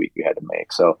other tweak we had to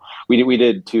make. So we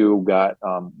did too.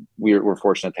 We're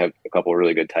fortunate to have a couple of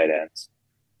really good tight ends.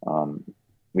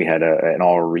 We had an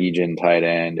all region tight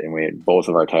end, and both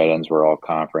of our tight ends were all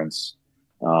conference.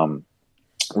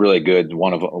 Really good. The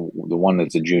one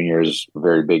that's a junior is a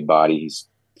very big body. He's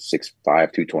 6'5",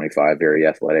 225, very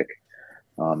athletic.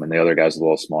 And the other guy's a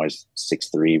little smaller. He's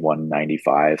 6'3",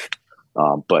 195.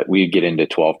 But we get into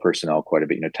 12 personnel quite a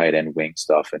bit, tight end wing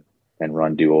stuff and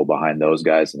run duo behind those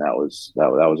guys. And that was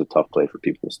a tough play for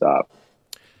people to stop.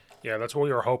 Yeah, that's what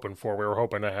we were hoping for. We were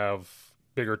hoping to have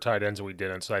bigger tight ends, and we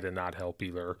didn't, so that did not help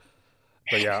either.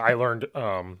 But yeah, I learned,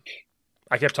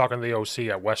 I kept talking to the OC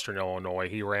at Western Illinois.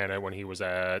 He ran it when he was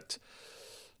at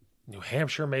New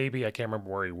Hampshire, maybe. I can't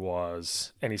remember where he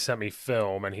was. And he sent me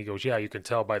film, and he goes, yeah, you can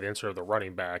tell by the insert of the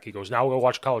running back. He goes, now we'll go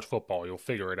watch college football. You'll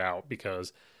figure it out.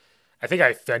 Because I think I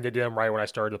offended him right when I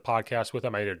started the podcast with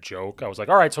him. I made a joke. I was like,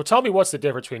 all right, so tell me what's the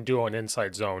difference between duo and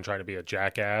inside zone, trying to be a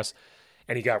jackass.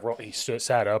 And he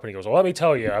sat up, and he goes, well, let me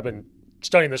tell you, I've been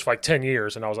studying this for like 10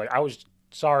 years. And I was like, I was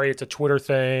sorry, it's a Twitter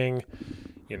thing.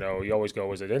 You always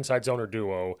go, is it inside zone or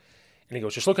duo? And he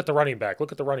goes, just look at the running back,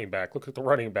 look at the running back, look at the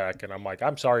running back. And I'm like,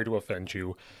 I'm sorry to offend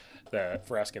you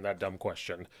for asking that dumb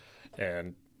question.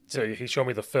 And so he showed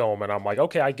me the film, and I'm like,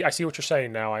 okay, I see what you're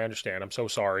saying now. I understand. I'm so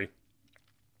sorry.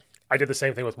 I did the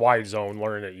same thing with wide zone,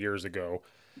 learning it years ago.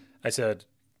 I said,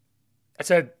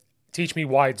 teach me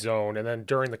wide zone. And then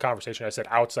during the conversation, I said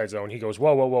outside zone. He goes,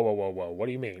 whoa. What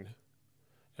do you mean?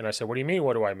 And I said, what do you mean?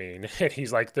 What do I mean? And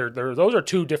he's like, those are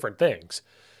two different things.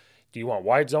 Do you want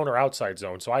wide zone or outside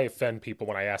zone? So I offend people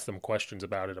when I ask them questions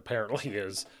about it, apparently,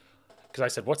 is because I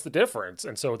said, what's the difference?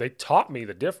 And so they taught me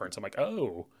the difference. I'm like,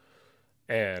 oh.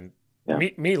 And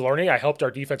me learning, I helped our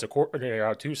defensive coordinator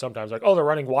out too sometimes. Like, oh, they're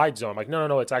running wide zone. I'm like,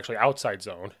 no, it's actually outside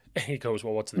zone. And he goes,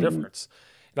 well, what's the difference?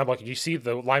 And I'm like, you see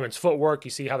the lineman's footwork?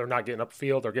 You see how they're not getting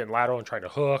upfield? They're getting lateral and trying to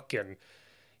hook. And,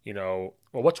 well,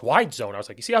 what's wide zone? I was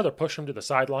like, you see how they're pushing them to the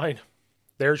sideline?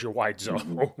 There's your wide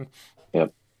zone.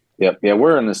 Yep. Yep. Yeah,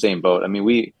 we're in the same boat. I mean,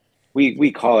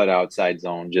 we call it outside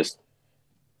zone, just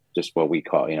what we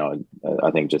call,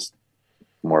 I think just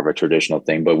more of a traditional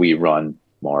thing, but we run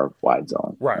more wide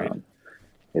zone. Right.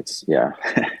 It's yeah,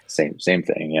 same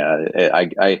thing. Yeah,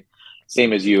 I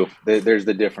same as you. There's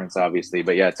the difference, obviously,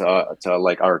 but yeah, to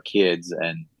like our kids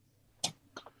and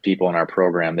people in our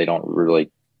program, they don't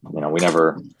really, we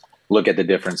never look at the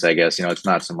difference. I guess it's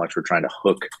not so much we're trying to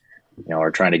hook,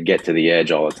 or trying to get to the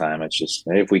edge all the time. It's just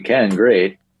if we can,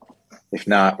 great. If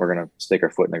not, we're gonna stick our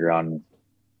foot in the ground and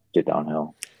get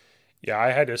downhill. Yeah,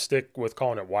 I had to stick with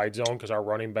calling it wide zone because our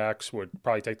running backs would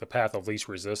probably take the path of least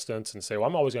resistance and say, well,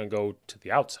 I'm always going to go to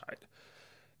the outside.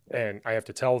 And I have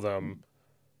to tell them,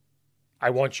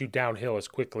 I want you downhill as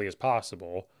quickly as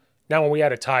possible. Now, when we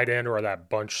had a tight end or that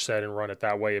bunch set and run it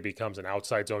that way, it becomes an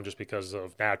outside zone just because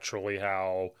of naturally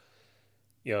how,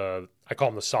 I call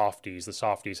them the softies. The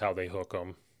softies, how they hook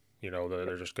them.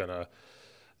 They're just going to,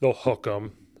 they'll hook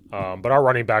them. But our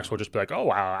running backs will just be like, oh,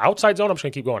 wow, outside zone, I'm just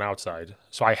going to keep going outside.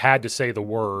 So I had to say the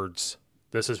words,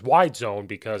 this is wide zone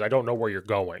because I don't know where you're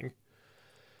going.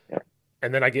 Yep.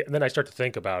 And then I start to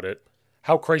think about it,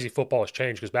 how crazy football has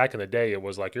changed. Because back in the day, it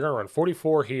was like, you're going to run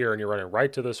 44 here and you're running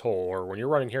right to this hole. Or when you're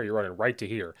running here, you're running right to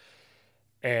here.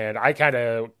 And I kind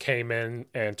of came in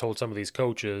and told some of these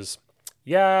coaches,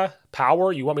 yeah,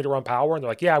 power, you want me to run power? And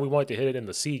they're like, yeah, we want to hit it in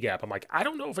the C gap. I'm like, I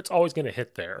don't know if it's always going to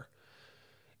hit there.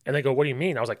 And they go, what do you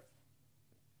mean? I was like,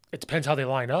 it depends how they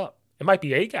line up. It might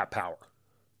be A-gap power,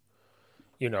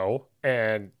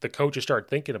 And the coaches started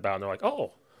thinking about it, and they're like,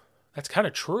 oh, that's kind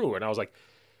of true. And I was like,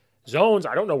 zones,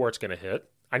 I don't know where it's going to hit.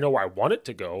 I know where I want it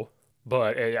to go,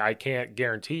 but I can't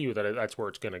guarantee you that that's where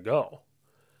it's going to go.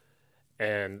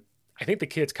 And I think the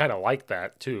kids kind of like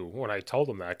that, too, when I told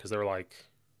them that, because they're like,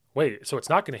 wait, so it's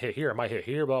not going to hit here. It might hit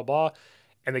here, blah, blah.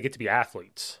 And they get to be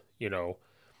athletes,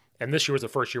 And this year was the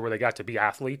first year where they got to be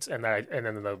athletes, and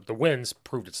then the wins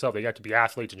proved itself. They got to be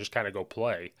athletes and just kind of go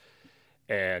play.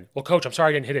 And, well, coach, I'm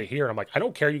sorry I didn't hit it here. And I'm like, I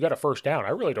don't care. You got a first down. I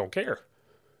really don't care.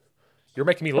 You're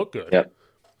making me look good.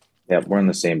 Yep, we're in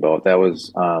the same boat. That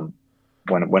was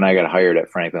when I got hired at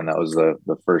Franklin. That was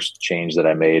the first change that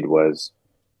I made was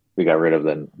we got rid of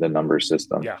the number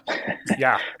system.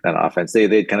 Yeah. On offense,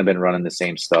 they'd kind of been running the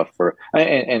same stuff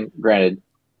and granted.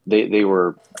 They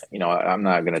were, I'm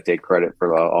not going to take credit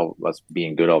for all us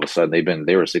being good all of a sudden.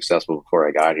 They were successful before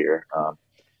I got here.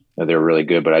 They were really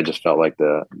good, but I just felt like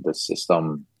the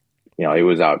system, it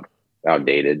was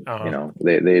outdated. Uh-huh.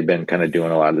 They had been kind of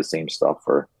doing a lot of the same stuff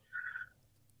for,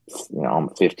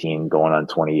 15 going on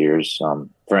 20 years.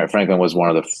 Franklin was one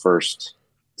of the first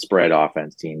spread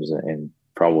offense teams in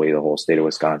probably the whole state of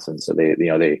Wisconsin. So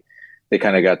they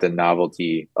kind of got the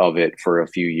novelty of it for a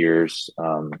few years,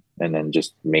 and then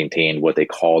just maintained what they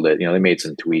called it. They made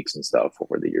some tweaks and stuff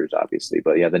over the years, obviously.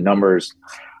 But yeah, the numbers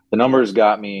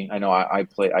got me. I know I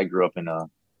grew up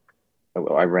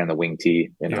I ran the wing tee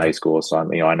in high school, so I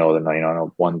know I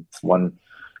know one.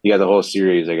 You got the whole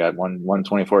series. I got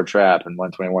 124 trap and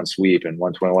 121 sweep and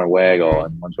 121 waggle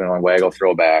and 121 waggle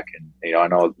throwback, and I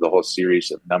know the whole series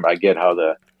of number. I get how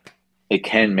it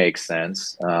can make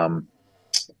sense.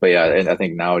 But yeah, and I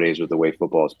think nowadays with the way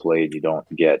football is played, you don't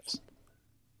get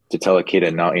to tell a kid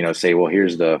and say, well,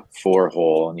 here's the 4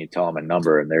 hole, and you tell them a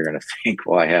number, and they're going to think,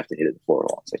 well, I have to hit it the 4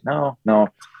 hole. It's like, no,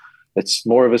 it's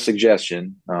more of a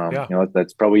suggestion.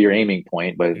 That's probably your aiming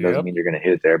point, but it doesn't mean you're going to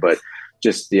hit it there. But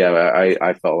just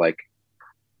I felt like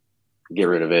get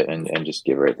rid of it and just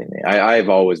give everything. I've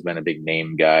always been a big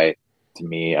name guy. To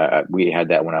me, we had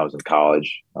that when I was in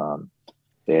college.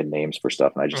 They had names for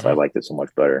stuff, and I liked it so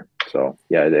much better. So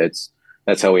yeah,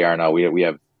 that's how we are now. We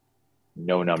have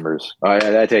no numbers.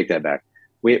 I take that back.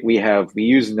 We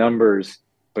use numbers,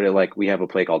 but we have a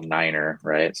play called Niner,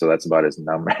 right? So that's about as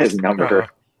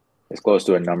close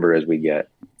to a number as we get.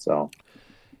 So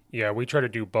yeah, we try to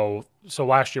do both. So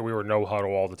last year we were no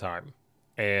huddle all the time,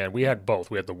 and we had both.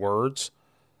 We had the words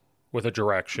with a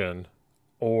direction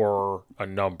or a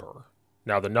number.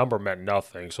 Now the number meant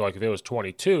nothing. So if it was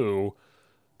 22.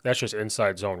 That's just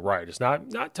inside zone right. It's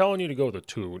not telling you to go to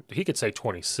 2. He could say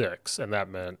 26, and that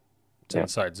meant it's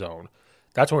inside zone.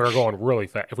 That's when we were going really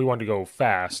fast. If we wanted to go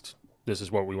fast, this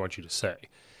is what we want you to say.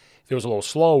 If it was a little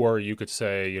slower, you could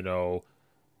say,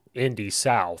 Indy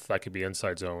South. That could be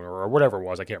inside zone or whatever it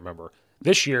was. I can't remember.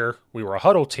 This year, we were a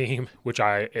huddle team, which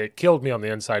it killed me on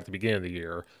the inside at the beginning of the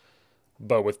year.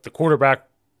 But with the quarterback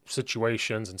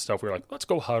situations and stuff, we were like, let's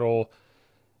go huddle.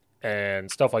 And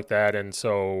stuff like that, and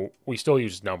so we still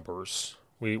use numbers.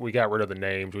 We got rid of the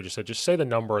names. We just said, just say the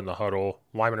number in the huddle.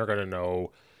 Linemen are going to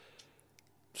know.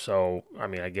 So,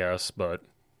 I guess, but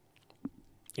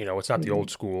It's not the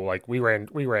old school. Like we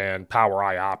ran power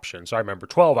I option. So I remember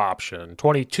 12 option,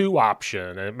 22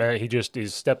 option, and man, he just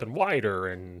is stepping wider,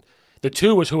 and the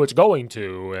 2 is who it's going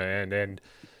to, and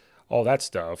all that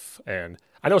stuff. And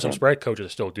I know some spread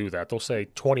coaches still do that. They'll say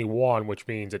 21, which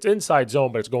means it's inside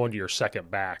zone, but it's going to your second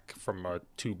back from a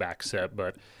 2-back set.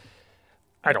 But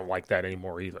I don't like that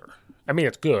anymore either. I mean,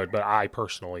 it's good, but I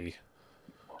personally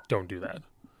don't do that.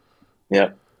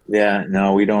 Yep. Yeah,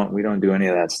 no, we don't do any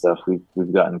of that stuff.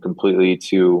 We've gotten completely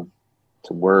to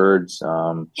words.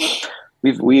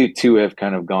 We too have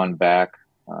kind of gone back.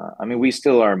 I mean, we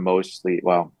still are mostly,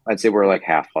 well, I'd say we're like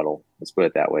half huddle. Let's put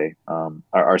it that way.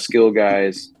 Our skill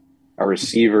guys, our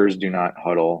receivers do not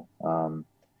huddle.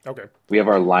 Okay. We have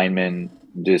our linemen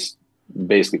just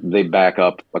basically they back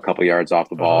up a couple yards off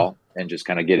the ball and just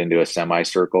kind of get into a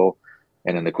semicircle,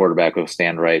 and then the quarterback will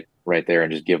stand right there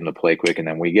and just give them the play quick, and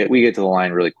then we get to the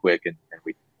line really quick, and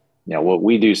we,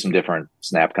 we do some different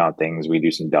snap count things. We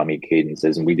do some dummy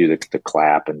cadences, and we do the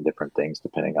clap and different things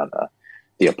depending on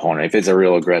the opponent. If it's a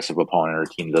real aggressive opponent or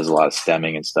team does a lot of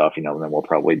stemming and stuff, then we'll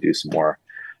probably do some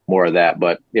more of that.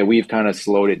 But yeah, we've kind of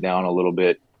slowed it down a little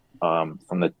bit from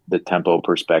the tempo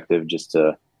perspective, just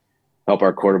to help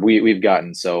our quarter. We've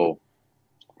gotten so,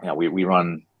 we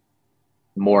run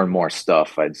more and more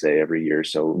stuff, I'd say, every year.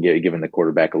 So giving the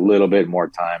quarterback a little bit more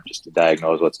time just to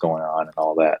diagnose what's going on and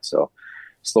all that. So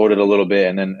slowed it a little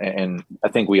bit. And I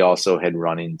think we also had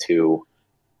run into,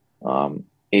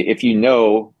 if you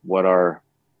know what our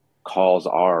calls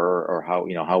are, or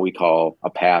how we call a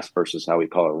pass versus how we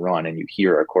call a run, and you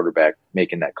hear a quarterback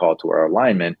making that call to our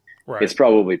alignment, right, it's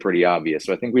probably pretty obvious.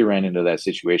 So I think we ran into that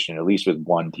situation, at least with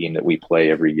one team that we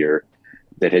play every year,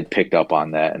 that had picked up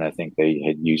on that, and I think they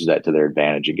had used that to their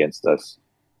advantage against us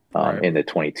right, in the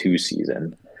 22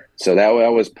 season. So that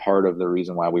was part of the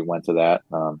reason why we went to that,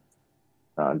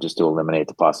 just to eliminate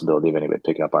the possibility of anybody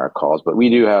picking up on our calls. But we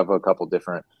do have a couple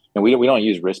different, and we don't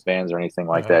use wristbands or anything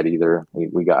like that either.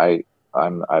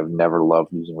 I've never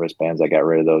loved using wristbands. I got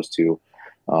rid of those too.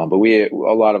 But a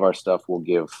lot of our stuff will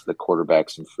give the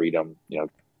quarterback some freedom.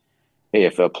 Hey,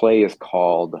 if a play is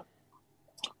called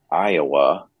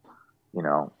Iowa,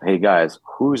 hey guys,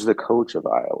 who's the coach of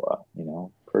Iowa?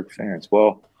 Kirk Ferentz.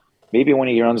 Well, maybe when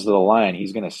he runs to the line,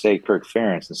 he's going to say Kirk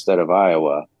Ferentz instead of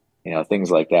Iowa.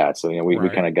 Things like that. So we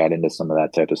kind of got into some of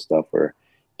that type of stuff, where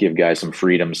give guys some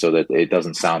freedom so that it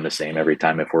doesn't sound the same every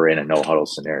time if we're in a no huddle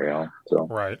scenario. So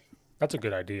right, that's a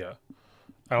good idea.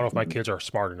 I don't know if my kids are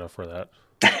smart enough for that.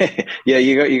 Yeah,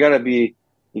 you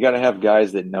got to have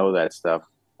guys that know that stuff.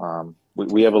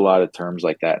 We have a lot of terms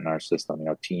like that in our system.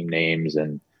 Team names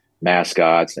and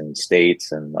mascots and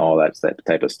states and all that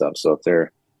type of stuff. So if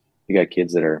you got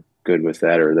kids that are good with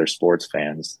that, or they're sports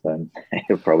fans, then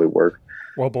it'll probably work.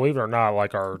 Well, believe it or not,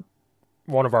 like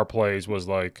one of our plays was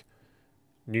like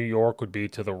New York would be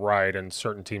to the right and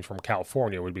certain teams from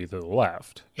California would be to the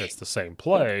left. It's the same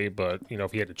play, but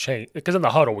if you had to change, because in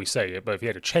the huddle we say it, but if you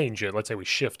had to change it, let's say we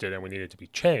shifted and we needed it to be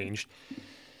changed,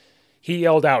 he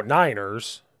yelled out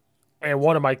Niners, and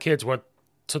one of my kids went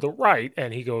to the right,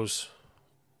 and he goes,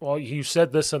 well, you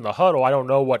said this in the huddle. I don't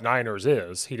know what Niners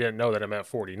is. He didn't know that it meant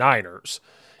 49ers.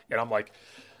 And I'm like,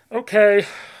 okay,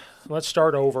 let's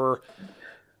start over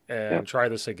and try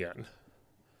this again.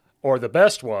 Or the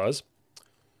best was,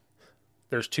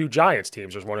 there's 2 Giants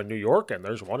teams. There's one in New York and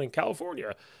there's one in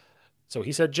California. So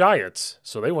he said Giants.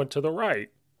 So they went to the right.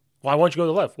 Well, I want you to go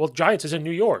to the left. Well, Giants is in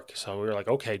New York. So we were like,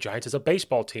 okay, Giants is a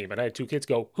baseball team. And I had 2 kids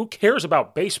go, who cares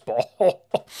about baseball?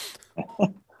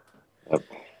 Yep.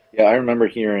 Yeah, I remember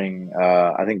hearing,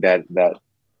 I think that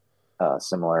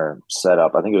similar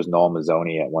setup. I think it was Noel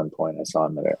Mazzoni at one point. I saw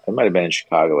him there. It might have been in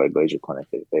Chicago at Glacier Clinic.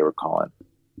 They were calling.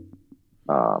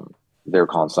 They were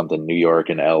calling something New York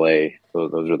and LA.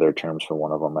 Those are their terms for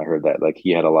one of them. I heard that. Like,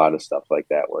 he had a lot of stuff like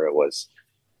that where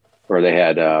they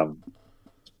had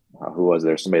who was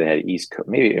there? Somebody that had East Coast.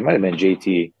 Maybe it might have been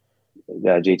JT.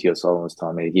 JT O'Sullivan was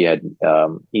telling me he had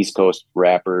East Coast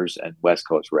rappers and West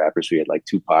Coast rappers. So he had like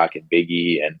Tupac and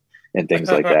Biggie and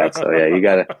things like that. So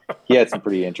yeah, he had some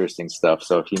pretty interesting stuff.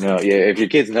 So if your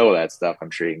kids know that stuff,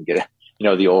 I'm sure you can get it.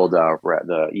 The old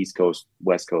the East Coast,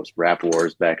 West Coast rap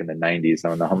wars back in the 90s. I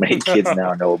don't know how many kids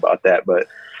now know about that, but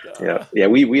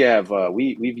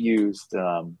we've used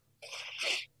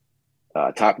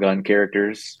Top Gun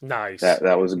characters. Nice.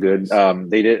 That was good.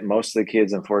 Most of the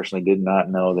kids unfortunately did not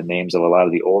know the names of a lot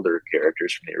of the older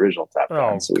characters from the original Top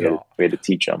Gun. So we had to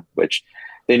teach them, which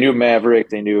they knew Maverick,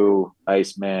 they knew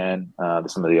Iceman,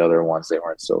 some of the other ones they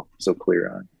weren't so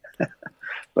clear on.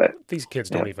 But these kids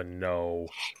don't even know.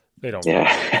 They don't.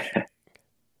 Yeah.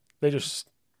 They just.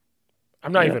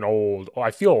 I'm not even old. Oh, I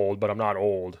feel old, but I'm not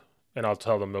old. and I'll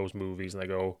tell them those movies, and they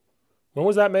go, "When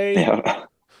was that made?" Yeah.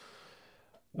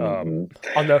 On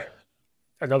the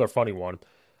another funny one,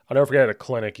 I'll never forget at a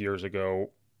clinic years ago.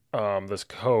 This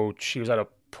coach, he was at a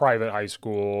private high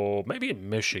school, maybe in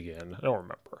Michigan. I don't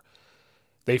remember.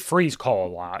 They freeze call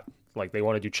a lot, like they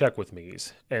want to do check with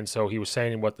me's, and so he was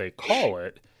saying what they call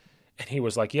it, and he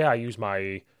was like, "Yeah, I use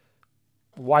my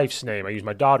wife's name. I use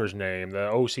my daughter's name. The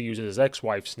OC uses his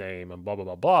ex-wife's name, and blah blah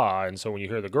blah blah." And so when you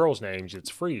hear the girls' names, it's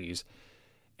freeze.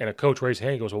 And a coach raised his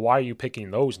hand and goes, "Well, why are you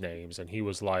picking those names?" And he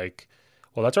was like,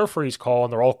 "Well, that's our freeze call,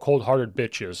 and they're all cold-hearted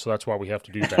bitches, so that's why we have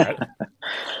to do that."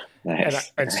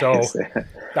 Nice. And so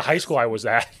the high school I was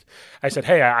at, I said,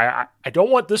 "Hey, I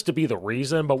don't want this to be the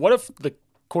reason, but what if the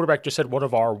quarterback just said one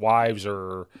of our wives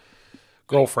or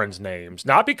girlfriends' names?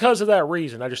 Not because of that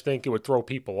reason. I just think it would throw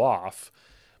people off."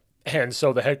 And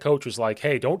so the head coach was like,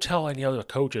 "Hey, don't tell any other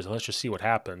coaches, and let's just see what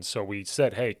happens." So we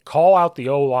said, "Hey, call out the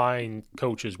O-line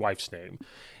coach's wife's name."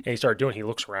 And he started doing it. He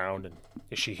looks around, and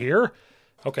is she here?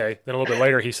 Okay. Then a little bit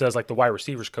later, he says, like, the wide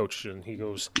receivers coach, and he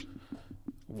goes,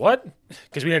 "What?"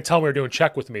 Because we didn't tell him we were doing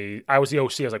check with me. I was the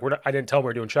OC. I was like, I didn't tell him we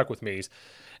were doing check with me's.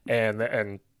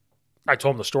 And I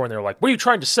told him the story, and they were like, "What are you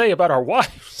trying to say about our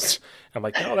wives?" I'm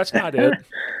like, "No, that's not it."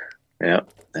 Yeah,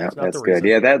 that's good.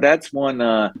 Yeah, that's one.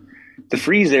 The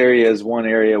freeze area is one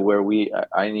area where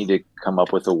I need to come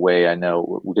up with a way. I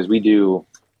know because we do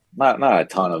not a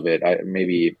ton of it.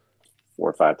 Maybe 4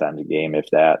 or 5 times a game, if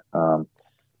that.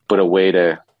 But a way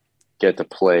to get to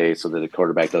play so that the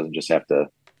quarterback doesn't just have to,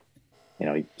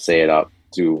 say it up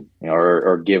to,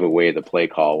 or give away the play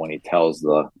call when he tells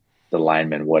the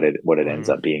lineman what it ends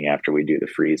up being after we do the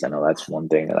freeze. I know that's one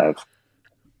thing that I've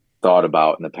thought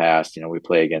about in the past. We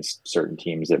play against certain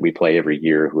teams that we play every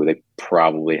year who they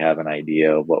probably have an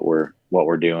idea of what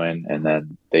we're doing, and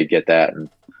then they get that and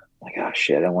like, oh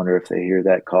shit, I wonder if they hear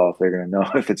that call, if they're going to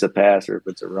know if it's a pass or if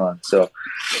it's a run. So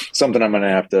something I'm going to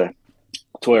have to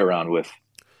toy around with.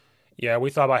 Yeah,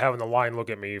 we thought about having the line look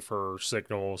at me for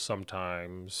signals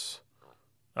sometimes.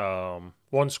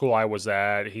 One school I was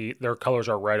at, their colors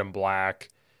are red and black,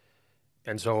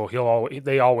 and so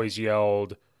they always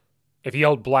yelled. If he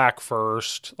yelled black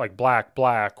first, like black,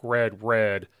 black, red,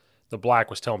 red, the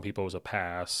black was telling people it was a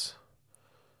pass.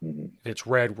 Mm-hmm. If it's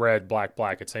red, red, black,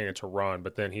 black, it's saying it's a run,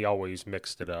 but then he always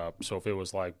mixed it up. So if it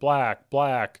was like black,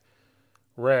 black,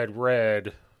 red,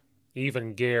 red,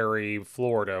 even Gary,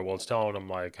 Florida, well, it's telling him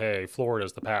like, hey,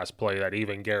 Florida's the pass play. That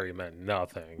even Gary meant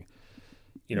nothing.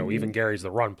 Even Gary's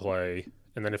the run play.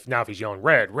 And then if he's yelling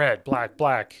red, red, black,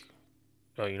 black,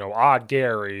 odd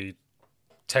Gary,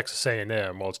 Texas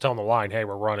A&M. Well, it's telling the line, hey,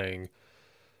 we're running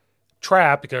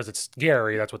trap because it's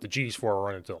Gary. That's what the G's for. We're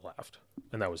running to the left.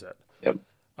 And that was it. Yep.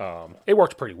 It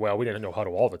worked pretty well. We didn't know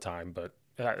huddle all the time, but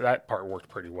that part worked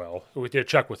pretty well. We did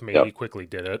check with me. Yep. He quickly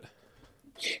did it.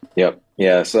 Yep.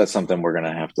 Yeah, so that's something we're going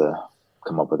to have to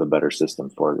come up with a better system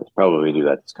for. Probably do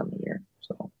that this coming year.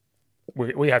 So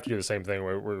we have to do the same thing.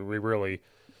 We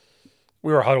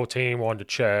were a huddle team, wanted to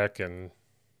check, and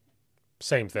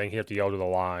same thing. You have to yell to the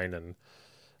line, and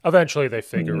eventually they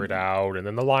figure it out, and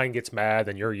then the line gets mad,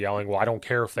 and you're yelling, well, I don't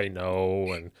care if they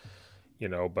know, and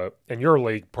but in your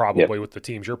league, probably with the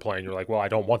teams you're playing, you're like, well, I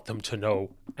don't want them to know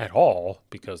at all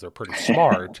because they're pretty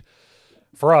smart.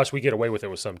 For us, we get away with it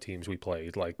with some teams we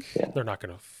played. Like, they're not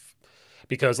going to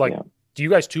because, do you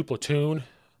guys 2 platoon?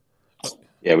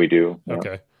 Yeah, we do.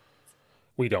 Okay.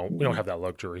 We don't. We don't have that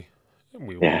luxury.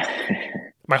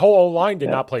 My whole line did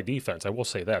not play defense. I will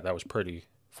say that. That was pretty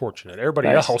fortunate. Everybody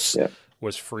else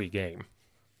was free game.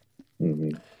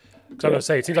 Mm-hmm. Because I'm going to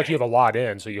say, it seems like you have a lot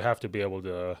in, so you have to be able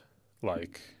to,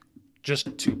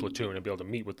 just 2 platoon and be able to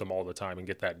meet with them all the time and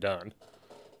get that done.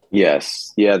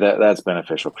 Yes. Yeah, that's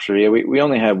beneficial for sure. Yeah, we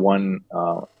only had one,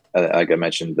 like I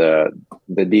mentioned, the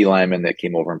D lineman that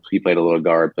came over and he played a little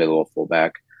guard, played a little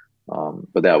fullback.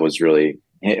 But that was really,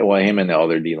 him and the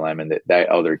other D lineman, that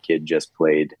other kid just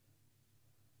played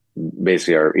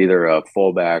basically either a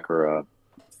fullback or a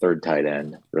third tight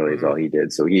end, really is all he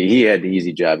did. So he had the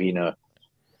easy job. You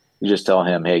just tell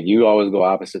him, hey, you always go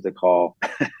opposite the call.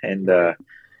 And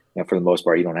for the most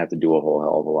part, you don't have to do a whole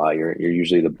hell of a lot. You're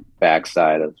usually the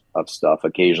backside of stuff.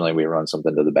 Occasionally we run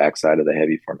something to the backside of the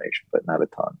heavy formation, but not a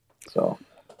ton. So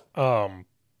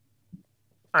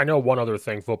I know one other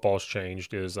thing football's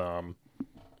changed is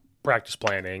practice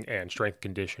planning and strength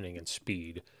conditioning and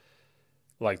speed.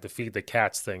 Like the feed the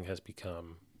cats thing has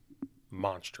become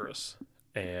monstrous.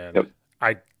 And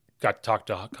I got to talk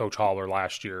to Coach Holler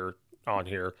last year on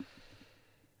here.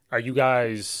 Are you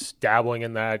guys dabbling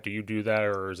in that? Do you do that,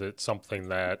 or is it something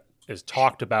that is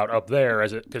talked about up there?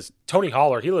 Because Tony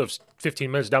Holler, he lives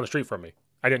 15 minutes down the street from me.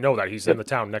 I didn't know that. He's in the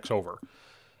town next over.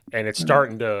 and it's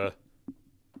starting to.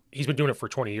 He's been doing it for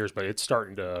 20 years, but it's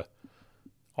starting to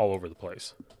all over the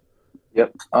place.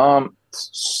 Yep.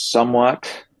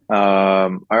 Somewhat.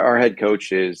 Our head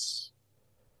coach is,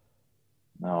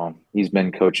 no, he's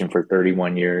been coaching for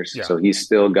 31 years, Yeah. so he's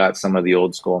still got some of the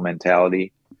old school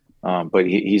mentality. But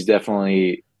he's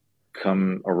definitely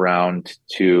come around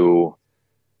to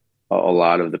a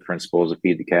lot of the principles of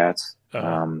Feed the Cats.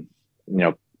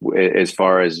 As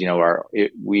far as,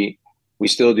 we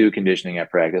still do conditioning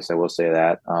at practice. I will say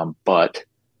that. But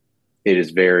it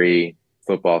is very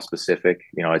football specific.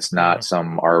 It's not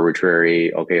some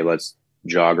arbitrary, okay, let's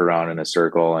jog around in a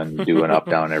circle and do an up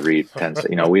down every 10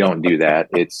 seconds. We don't do that.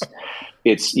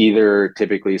 It's either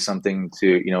typically something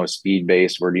to, speed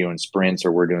based, we're doing sprints,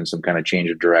 or we're doing some kind of change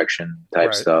of direction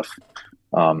type stuff.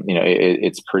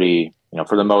 It's pretty,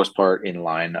 for the most part in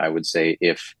line. I would say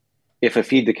if a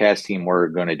Feed the Cats team were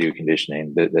going to do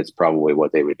conditioning, that's probably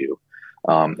what they would do.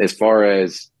 As far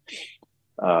as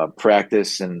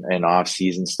practice and off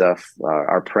season stuff,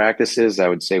 our practices, I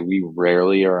would say we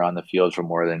rarely are on the field for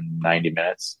more than 90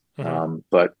 minutes.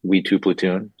 But we 2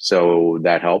 platoon, so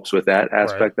that helps with that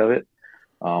aspect of it.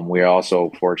 We are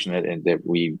also fortunate in that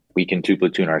we can 2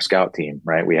 platoon our scout team,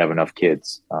 right? We have enough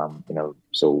kids,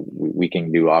 so we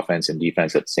can do offense and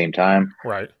defense at the same time.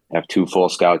 Right. Have 2 full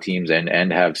scout teams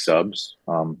and have subs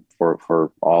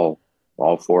for all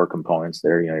 4 components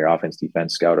there. Your offense,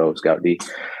 defense, scout O, scout D.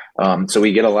 So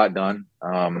we get a lot done.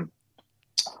 For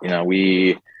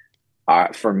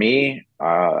me,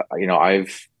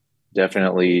 I've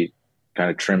definitely kind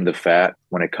of trimmed the fat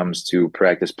when it comes to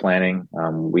practice planning.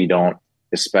 We don't,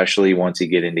 especially once you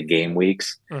get into game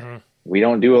weeks, we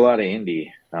don't do a lot of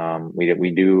indie.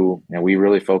 We do, we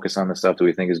really focus on the stuff that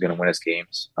we think is going to win us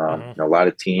games. A lot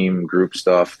of team group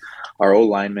stuff. Our O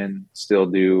linemen still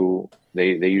do.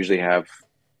 They usually have,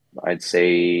 I'd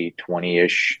say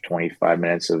 20-ish, 25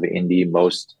 minutes of indie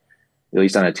most, at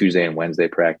least on a Tuesday and Wednesday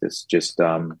practice. Just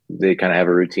they kind of have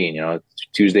a routine.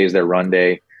 Tuesday is their run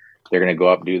day. They're going to go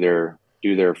up, do their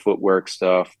footwork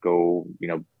stuff, go,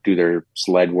 do their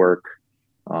sled work.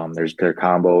 There's their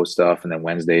combo stuff, and then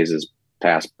Wednesdays is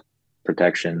pass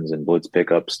protections and blitz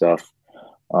pickup stuff.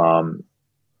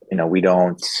 We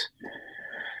don't.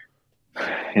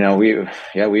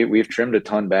 We've trimmed a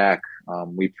ton back.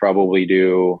 We probably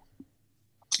do.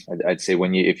 I'd say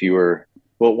one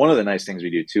of the nice things we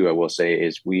do too, I will say,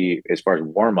 is as far as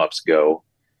warm-ups go,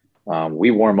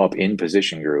 we warm up in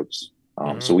position groups.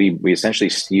 So we essentially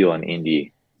steal an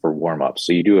indie for warm-ups.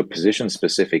 So you do a position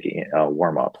specific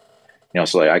warm-up.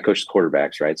 So like I coach the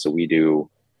quarterbacks, right? So we do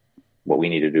what we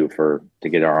need to do to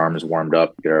get our arms warmed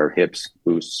up, get our hips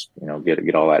boosts,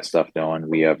 get all that stuff going.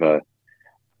 We have a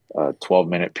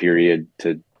 12-minute period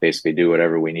to basically do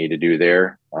whatever we need to do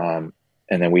there. And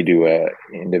then we do a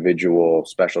individual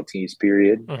special teams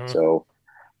period. So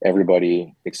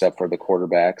everybody except for the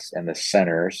quarterbacks and the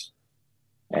centers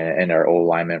and our O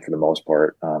linemen for the most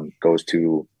part goes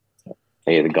to,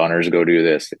 hey, the gunners go do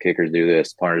this, the kickers do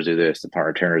this, the punters do this, the punt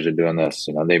returners are doing this.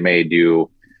 They may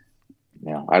do.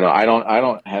 I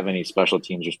don't have any special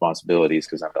teams responsibilities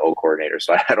because I'm the O coordinator,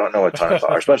 so I don't know a ton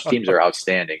about. Our special teams are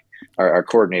outstanding. Our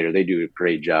coordinator, they do a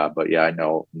great job, but yeah, I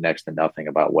know next to nothing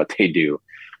about what they do.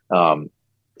 So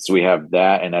we have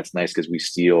that, and that's nice because we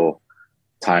steal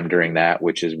time during that,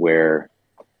 which is where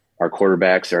our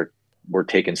quarterbacks we're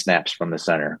taking snaps from the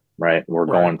center, right? We're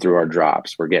going through our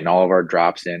drops. We're getting all of our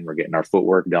drops in. We're getting our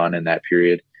footwork done in that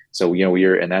period. So,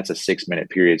 and that's a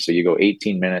 6-minute period. So you go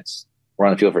 18 minutes. We're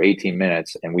on the field for 18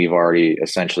 minutes, and we've already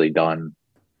essentially done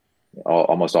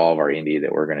almost all of our indie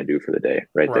that we're going to do for the day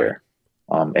right there.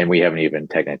 And we haven't even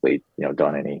technically,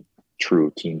 done any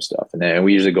true team stuff. And then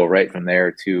we usually go right from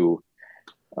there to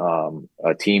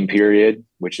a team period,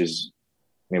 which is,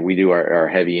 we do our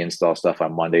heavy install stuff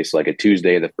on Monday. So like a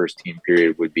Tuesday, the first team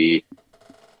period would be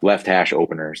left hash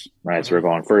openers, right? So we're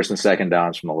going first and second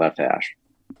downs from the left hash.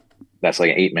 That's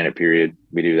like an 8-minute period.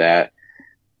 We do that.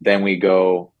 Then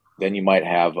you might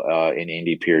have an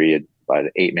indie period, about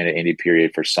an 8-minute indie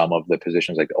period for some of the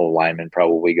positions, like the O linemen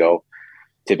probably go.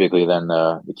 Typically then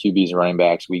the QBs and running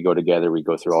backs, we go together. We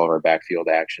go through all of our backfield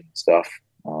action stuff,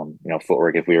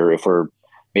 footwork. If we're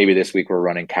maybe this week we're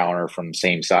running counter from the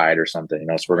same side or something,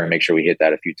 so we're going to make sure we hit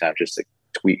that a few times just to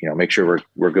tweak, make sure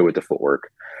we're good with the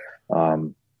footwork.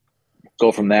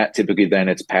 Go from that. Typically then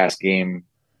it's pass game,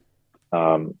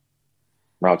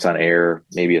 routes on air,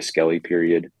 maybe a skelly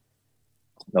period,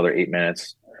 another 8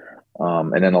 minutes.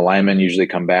 And then the linemen usually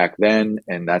come back then,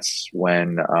 and that's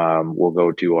when we'll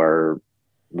go to our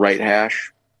right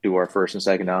hash, do our first and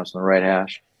second downs on the right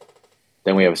hash.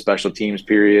 Then we have a special teams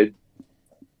period.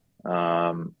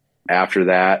 After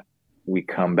that, we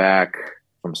come back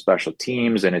from special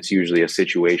teams, and it's usually a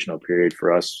situational period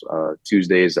for us.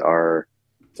 Tuesdays are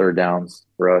third downs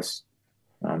for us.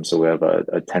 So we have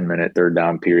a 10-minute third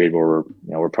down period where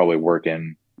we're probably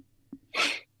working,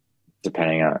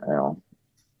 depending on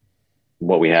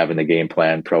what we have in the game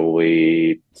plan,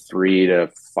 probably 3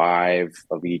 to 5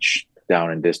 of each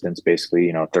down and distance,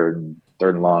 basically. Third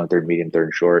and long, third medium, third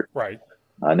and short. Right.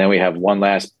 And then we have one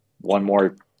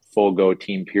more full go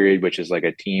team period, which is like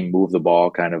a team move the ball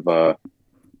kind of. That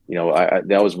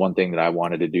was one thing that I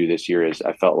wanted to do this year. Is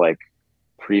I felt like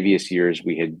previous years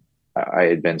I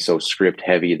had been so script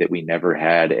heavy that we never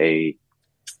had a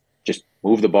just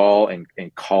move the ball and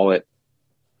call it,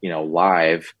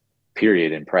 live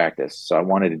period in practice. So I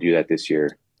wanted to do that this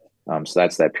year. So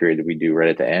that's that period that we do right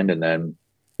at the end. And then,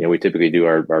 we typically do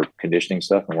our conditioning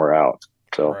stuff and we're out.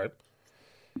 So right.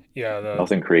 Yeah.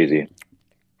 Nothing crazy.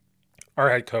 Our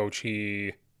head coach,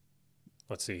 he's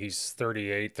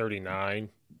 38, 39,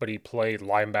 but he played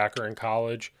linebacker in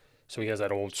college. So he has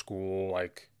that old school,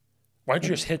 like, why don't you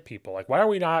just hit people? Like, why are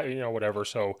we not, whatever.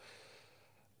 So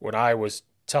when I was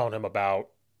telling him about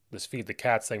this feed the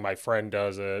cats thing, my friend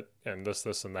does it, and this,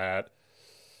 and that,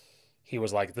 he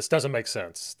was like, this doesn't make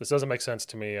sense. This doesn't make sense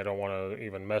to me. I don't want to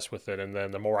even mess with it. And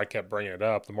then the more I kept bringing it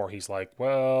up, the more he's like,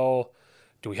 well,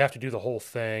 do we have to do the whole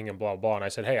thing and blah, blah. And I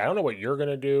said, hey, I don't know what you're going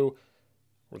to do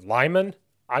with linemen.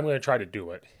 I'm going to try to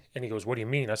do it. And he goes, what do you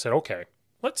mean? I said, okay,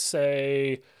 let's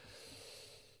say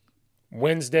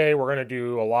Wednesday, we're going to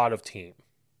do a lot of team.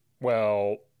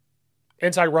 Well,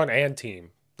 inside run and team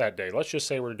that day. Let's just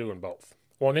say we're doing both.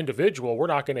 Well, an individual, we're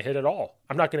not going to hit at all.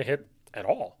 I'm not going to hit at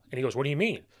all. And he goes, what do you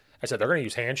mean? I said, they're going to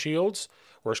use hand shields.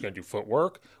 We're just going to do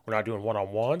footwork. We're not doing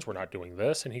one-on-ones. We're not doing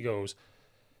this. And he goes,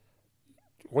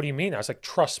 what do you mean? I was like,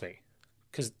 trust me.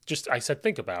 Because I said,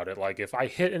 think about it. Like, if I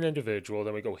hit an individual,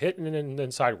 then we go hit an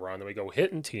inside run, then we go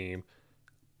hit in team,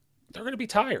 they're going to be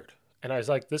tired. And I was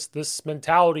like, this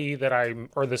mentality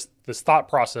this thought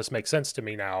process makes sense to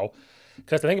me now.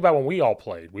 Because I think about when we all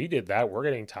played, we did that. We're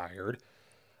getting tired.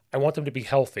 I want them to be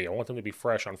healthy. I want them to be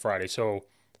fresh on Friday. So,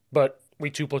 but we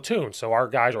two platoons. So our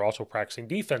guys are also practicing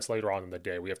defense later on in the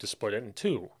day. We have to split it in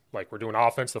two. Like, we're doing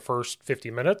offense the first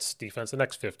 50 minutes, defense the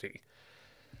next 50.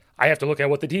 I have to look at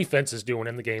what the defense is doing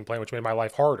in the game plan, which made my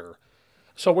life harder.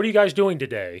 So what are you guys doing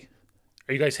today?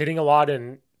 Are you guys hitting a lot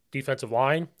in defensive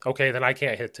line? Okay, then I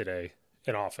can't hit today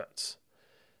in offense.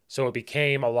 So it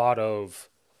became a lot of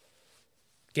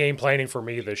game planning for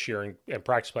me this year and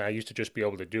practice plan. I used to just be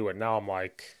able to do it. Now I'm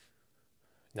like,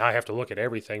 now I have to look at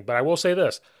everything. But I will say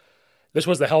this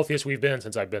was the healthiest we've been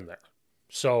since I've been there.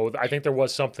 So I think there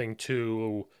was something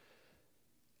to,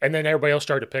 and then everybody else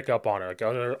started to pick up on it. Like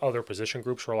other position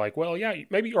groups were like, well, yeah,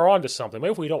 maybe you're onto something.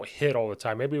 Maybe if we don't hit all the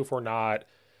time, maybe if we're not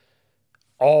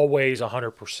always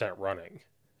 100% running.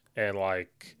 And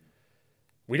like,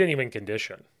 we didn't even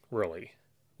condition, really.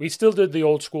 We still did the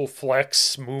old school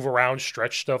flex, move around,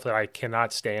 stretch stuff that I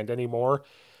cannot stand anymore.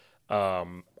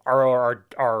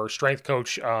 Our strength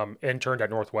coach interned at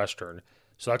Northwestern,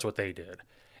 so that's what they did.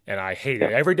 And I hated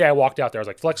it. Every day I walked out there, I was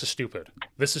like, flex is stupid.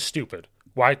 This is stupid.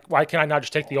 Why can I not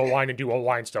just take the O-line and do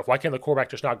O-line stuff? Why can't the quarterback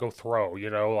just not go throw?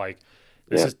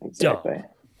 This is exactly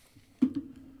dumb.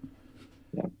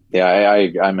 Yeah,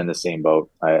 I'm in the same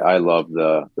boat. I love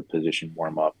the position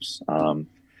warm-ups.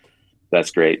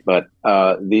 That's great. But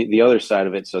the other side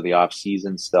of it, so the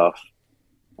off-season stuff,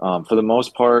 for the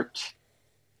most part,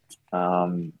 I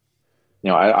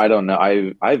don't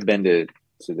know. I've been to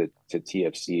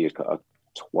TFC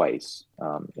twice.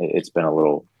 It's been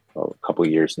a couple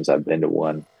of years since I've been to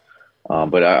one.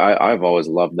 But I've always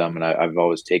loved them, and I've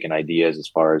always taken ideas as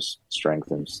far as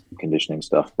strength and conditioning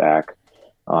stuff back.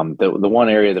 The one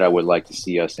area that I would like to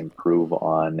see us improve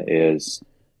on is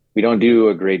we don't do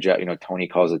a great job. Tony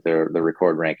calls it the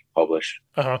record, rank, publish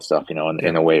stuff.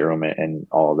 In the weight room and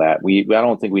all of that. I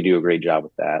don't think we do a great job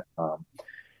with that.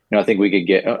 I think we could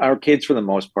get our kids, for the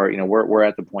most part. We're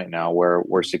at the point now where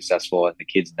we're successful, and the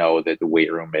kids know that the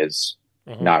weight room is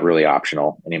not really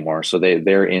optional anymore. So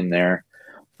they're in there.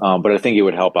 But I think it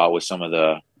would help out with some of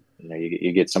the,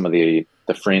 you get some of the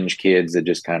fringe kids that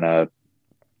just kind of,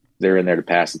 they're in there to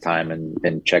pass the time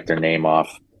and check their name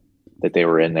off that they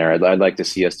were in there. I'd like to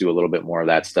see us do a little bit more of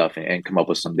that stuff and come up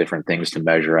with some different things to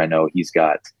measure. I know he's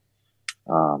got,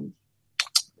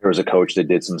 there was a coach that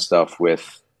did some stuff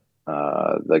with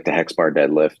like the hex bar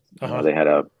deadlift. They had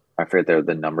I forget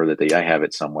the number that I have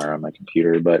it somewhere on my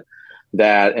computer, but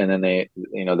that, and then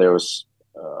there was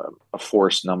a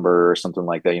force number or something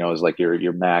like that. It was like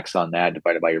your max on that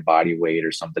divided by your body weight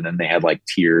or something. And they had like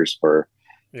tiers for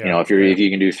Yeah. If you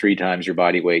can do 3 times your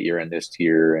body weight, you're in this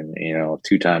tier, and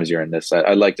 2 times you're in this.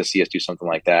 I'd like to see us do something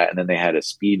like that. And then they had a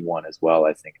speed one as well,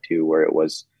 I think too, where it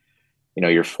was,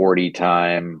 your 40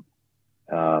 time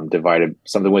divided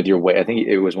something with your weight. I think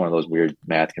it was one of those weird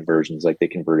math conversions, like they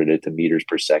converted it to meters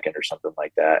per second or something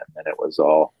like that. And then it was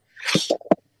all.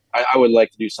 I would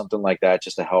like to do something like that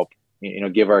just to help,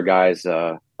 give our guys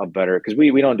a better, because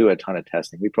we don't do a ton of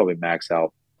testing. We probably max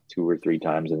out 2 or 3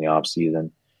 times in the off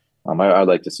season. I'd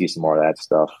like to see some more of that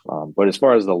stuff. But as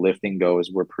far as the lifting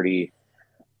goes,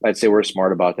 I'd say we're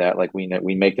smart about that. Like we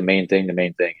make the main thing the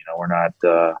main thing. We're not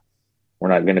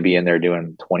going to be in there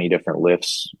doing 20 different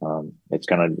lifts. It's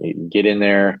going to get in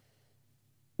there,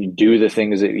 you do the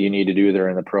things that you need to do there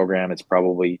in the program. It's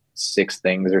probably 6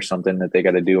 things or something that they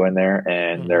got to do in there,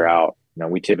 and they're out.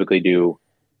 We typically do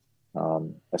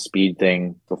a speed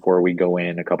thing before we go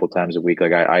in a couple times a week.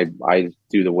 Like I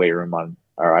do the weight room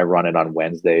I run it on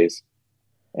Wednesdays,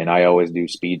 and I always do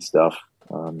speed stuff.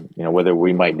 Whether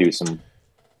we might do some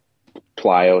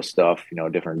plyo stuff,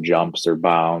 different jumps or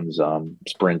bounds,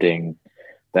 sprinting,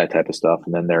 that type of stuff.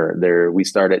 And then we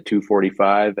start at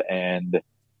 2:45, and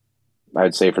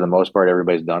I'd say for the most part,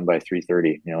 everybody's done by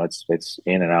 3:30. It's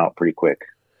in and out pretty quick.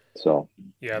 So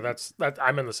yeah, that's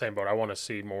I'm in the same boat. I want to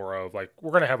see more of, like,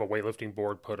 we're going to have a weightlifting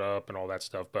board put up and all that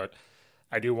stuff, but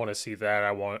I do want to see that.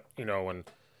 I want, and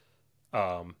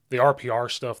the RPR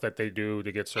stuff that they do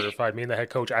to get certified. Me and the head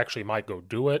coach actually might go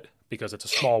do it because it's a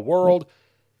small world.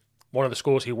 One of the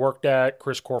schools he worked at,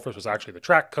 Chris Corfus, was actually the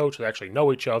track coach. They actually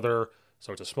know each other,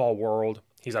 so it's a small world.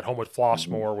 He's at home with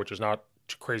Flossmoor, which is not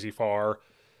too crazy far.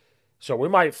 So we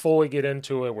might fully get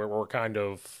into it where we're kind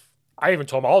of, I even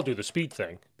told him I'll do the speed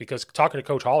thing, because talking to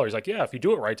Coach Holler, he's like, yeah, if you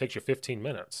do it right, it takes you 15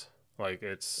 minutes. I'm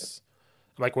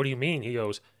like, what do you mean? He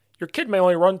goes, your kid may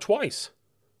only run twice.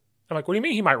 I'm like, what do you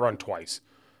mean he might run twice?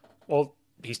 Well,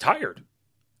 he's tired.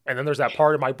 And then there's that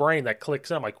part of my brain that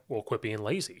clicks in. I'm like, well, quit being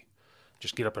lazy.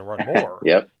 Just get up and run more.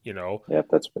 Yep. Yep.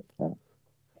 That's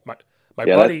my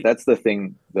buddy. That's the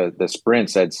thing. The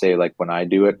sprints, I'd say, like when I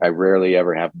do it, I rarely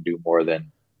ever have to do more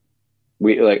than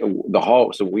the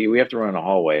hall. So we have to run in a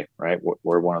hallway, right?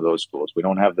 We're one of those schools. We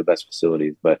don't have the best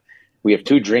facilities, but we have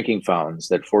 2 drinking fountains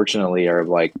that fortunately are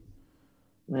like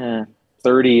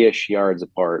 30-ish yards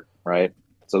apart, right?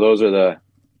 So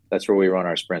that's where we run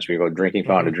our sprints. We go drinking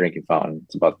fountain to drinking fountain.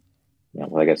 It's about,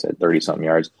 like I said, 30 something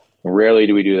yards. Rarely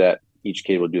do we do that. Each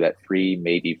kid will do that 3,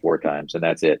 maybe 4 times, and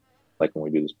that's it. Like when we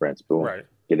do the sprints, boom, right.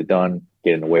 Get it done,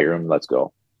 get in the weight room, let's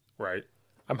go. Right.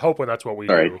 I'm hoping that's what we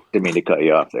do. All right, didn't mean to cut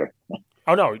you off there.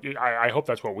 Oh, no, I hope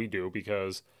that's what we do,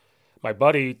 because my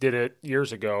buddy did it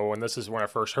years ago, and this is when I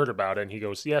first heard about it, and he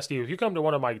goes, yeah, Steve, if you come to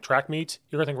one of my track meets,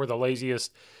 you're going to think we're the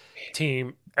laziest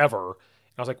team ever.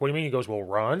 And I was like, what do you mean? He goes, we'll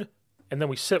run, and then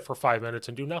we sit for 5 minutes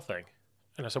and do nothing.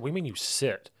 And I said, what do you mean you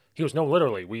sit? He goes, no,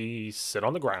 literally, we sit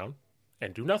on the ground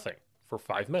and do nothing for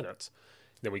 5 minutes.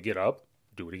 Then we get up,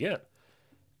 do it again.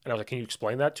 And I was like, can you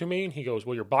explain that to me? And he goes,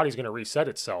 well, your body's going to reset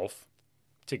itself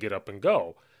to get up and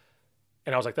go.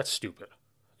 And I was like, that's stupid.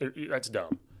 That's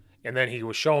dumb. And then he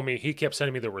was showing me, he kept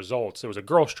sending me the results. It was a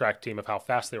girls' track team of how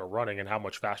fast they were running and how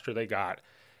much faster they got.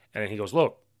 And then he goes,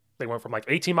 look, they went from like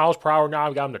 18 miles per hour, now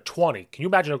I've got them to 20. Can you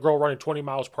imagine a girl running 20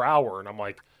 miles per hour? And I'm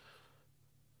like,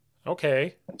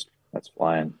 okay. That's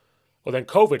flying. Well, then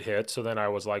COVID hit, so then I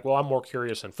was like, well, I'm more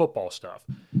curious in football stuff.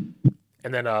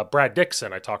 And then Brad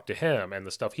Dixon, I talked to him, and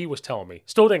the stuff he was telling me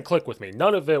still didn't click with me.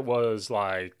 None of it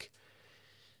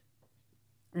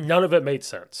made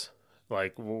sense.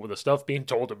 Like, the stuff being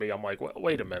told to me, I'm like, well,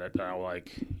 wait a minute now.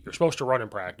 Like, you're supposed to run in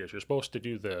practice. You're supposed to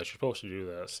do this. You're supposed to do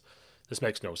this. This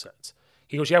makes no sense.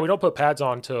 He goes, yeah, we don't put pads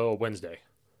on till Wednesday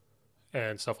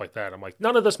and stuff like that. I'm like,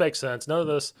 none of this makes sense. None of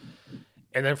this.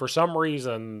 And then for some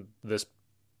reason,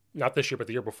 not this year, but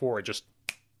the year before, it just,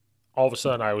 all of a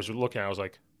sudden I was looking, I was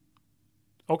like,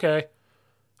 okay.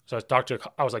 So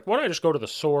I was like, why don't I just go to the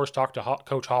source, talk to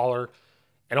Coach Holler,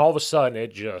 and all of a sudden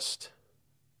it just,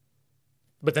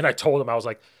 but then I told him, I was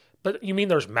like, but you mean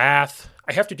there's math?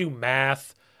 I have to do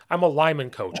math. I'm a lineman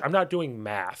coach. I'm not doing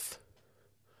math.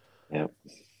 Yep.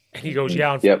 And he goes,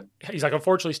 yeah. Yep. He's like,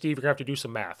 unfortunately, Steve, you're going to have to do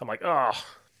some math. I'm like, oh,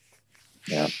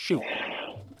 yeah. Shoot.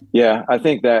 Yeah, I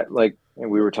think that, like,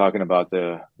 we were talking about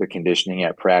the conditioning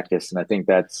at practice, and I think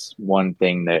that's one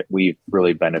thing that we've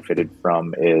really benefited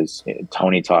from is,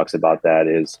 Tony talks about that,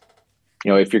 is,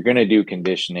 if you're going to do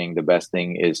conditioning, the best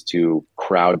thing is to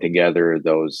crowd together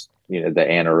those, the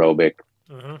anaerobic,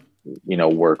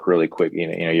 work really quick.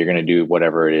 You're going to do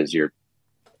whatever it is, your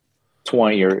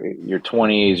 20, your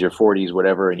 20s, your 40s,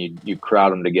 whatever, and you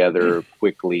crowd them together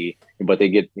quickly, but they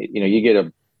get, you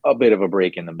get a bit of a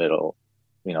break in the middle,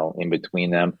 in between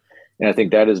them. And I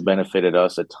think that has benefited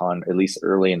us a ton, at least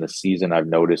early in the season. I've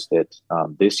noticed it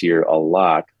this year a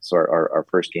lot. So our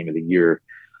first game of the year,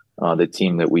 the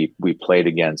team that we played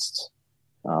against,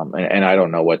 and I don't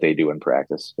know what they do in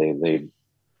practice. They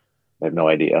have no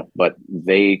idea, but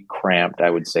they cramped.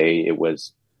 I would say it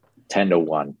was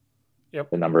 10-1. Yep.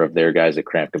 The number of their guys that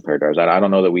cramped compared to ours. I don't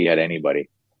know that we had anybody,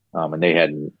 and they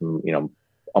had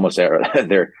almost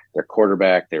their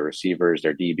quarterback, their receivers,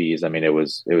 their DBs. I mean, it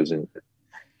was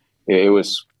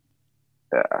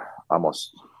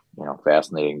almost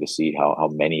fascinating to see how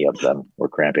many of them were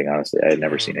cramping. Honestly, I had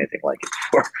never seen anything like it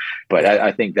before. But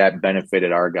I think that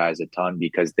benefited our guys a ton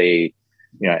because they,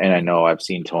 and I know I've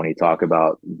seen Tony talk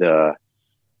about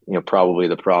probably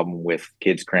the problem with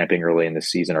kids cramping early in the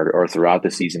season or throughout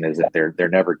the season is that they're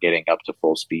never getting up to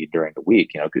full speed during the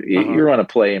week. You run a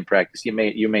play in practice, you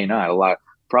may not.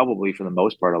 Probably for the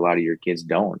most part, a lot of your kids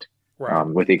don't. Right.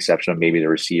 With the exception of maybe the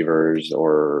receivers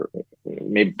or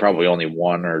maybe probably only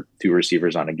one or two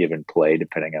receivers on a given play,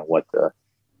 depending on what the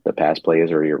pass play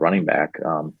is or your running back.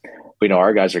 But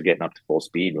our guys are getting up to full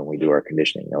speed when we do our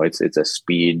conditioning. It's a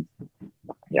speed.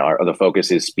 The focus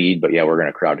is speed, but we're going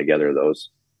to crowd together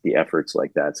the efforts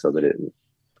like that so that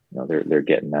they're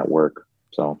getting that work.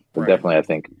 So right. Definitely,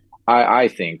 I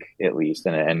think at least,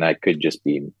 and that could just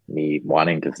be me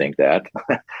wanting to think that.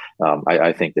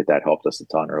 I think that helped us a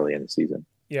ton early in the season.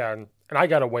 Yeah, and I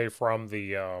got away from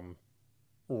the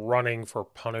running for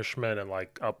punishment and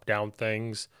like up down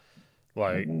things,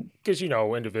 like because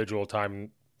individual time,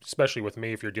 especially with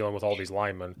me, if you're dealing with all these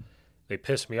linemen, they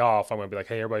piss me off. I'm gonna be like,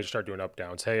 hey, everybody, start doing up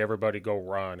downs. Hey, everybody, go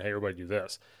run. Hey, everybody, do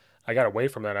this. I got away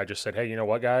from that. I just said, hey, you know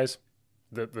what, guys?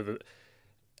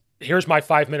 Here's my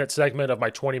 5-minute segment of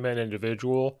my 20-minute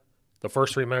individual. The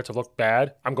first 3 minutes have looked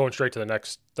bad. I'm going straight to the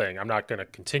next thing. I'm not going to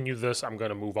continue this. I'm going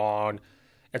to move on.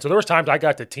 And so there was times I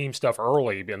got to team stuff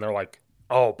early, and they're like,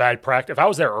 oh, bad practice. If I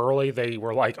was there early, they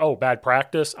were like, oh, bad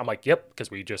practice. I'm like, yep,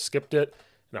 because we just skipped it,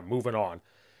 and I'm moving on.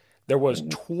 There was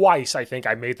twice, I think,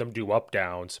 I made them do up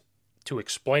downs to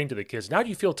explain to the kids, now do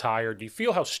you feel tired? Do you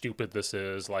feel how stupid this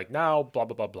is? Like, now, blah,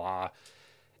 blah, blah, blah.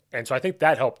 And so I think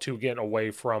that helped, too, getting away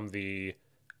from the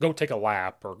go take a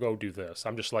lap or go do this.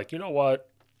 I'm just like, you know what?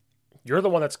 You're the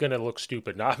one that's going to look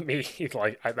stupid, not me.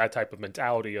 Like that type of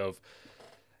mentality of,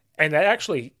 and that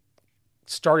actually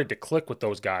started to click with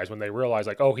those guys when they realized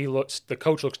like, oh, the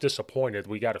coach looks disappointed.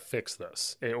 We got to fix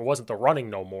this. It wasn't the running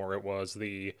no more. It was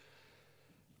he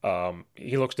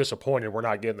looks disappointed. We're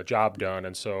not getting the job done.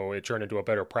 And so it turned into a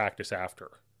better practice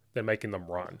after than making them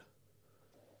run.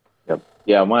 Yep.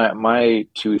 Yeah. My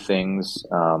two things,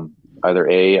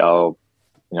 either I'll,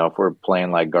 if we're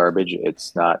playing like garbage,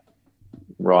 it's not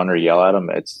run or yell at them.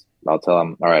 I'll tell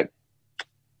them, all right,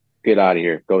 get out of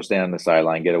here. Go stand on the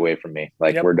sideline. Get away from me.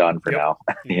 Like we're done for now.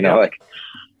 Like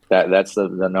that's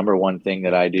the number one thing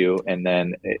that I do. And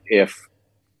then if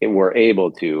we're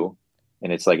able to,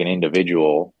 and it's like an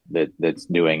individual that's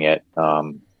doing it,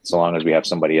 so long as we have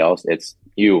somebody else, it's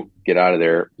you get out of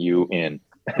there, you in.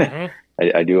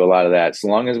 I do a lot of that. So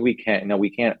long as we can. We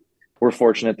can't. We're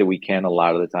fortunate that we can a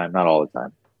lot of the time, not all the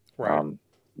time. Right.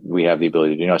 We have the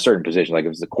ability to, a certain position. Like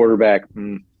if it's the quarterback,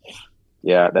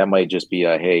 that might just be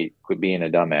hey, quit being a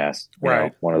dumbass.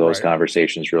 Right. One of those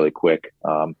conversations really quick.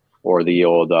 Or the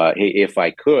old, hey, if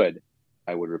I could,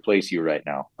 I would replace you right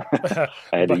now. I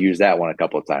had to use that one a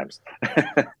couple of times.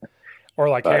 Or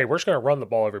like, hey, we're just going to run the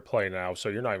ball every play now, so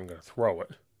you're not even going to throw it.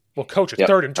 Well, coach, it's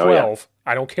 3rd and 12.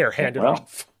 I don't care. Hand it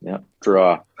off. Yeah.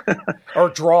 Draw. Or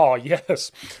draw,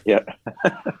 yes. Yeah.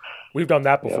 We've done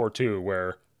that before, too,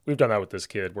 where we've done that with this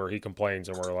kid where he complains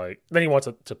and we're like, then he wants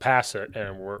to pass it.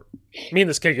 And me and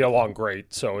this kid get along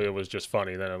great. So it was just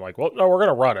funny. Then I'm like, well, no, we're going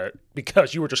to run it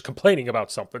because you were just complaining about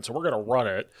something. So we're going to run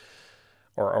it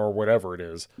or whatever it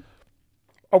is.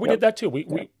 Oh, we did that, too.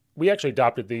 We actually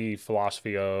adopted the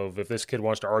philosophy of if this kid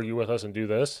wants to argue with us and do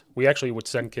this, we actually would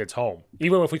send kids home,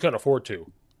 even if we couldn't afford to.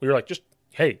 We were like, just,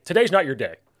 hey, today's not your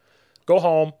day. Go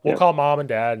home. We'll call mom and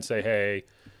dad and say, hey,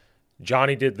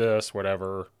 Johnny did this,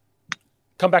 whatever.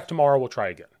 Come back tomorrow. We'll try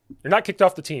again. You're not kicked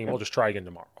off the team. We'll just try again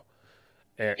tomorrow.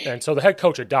 And so the head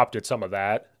coach adopted some of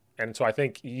that. And so I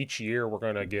think each year we're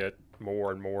going to get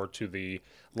more and more to the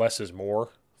less is more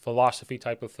philosophy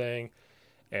type of thing.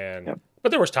 And but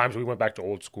there was times we went back to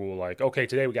old school, like, okay,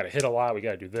 today we got to hit a lot. We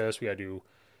got to do this. We got to do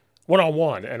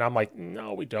one-on-one. And I'm like,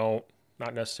 no, we don't.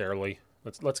 Not necessarily.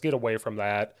 Let's get away from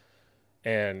that.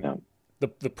 And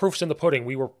the proof's in the pudding.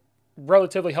 We were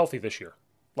relatively healthy this year.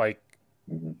 Like,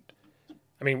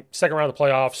 I mean, second round of the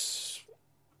playoffs,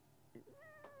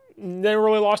 never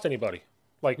really lost anybody.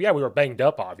 Like, we were banged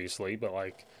up, obviously, but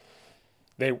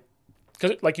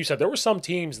because like you said, there were some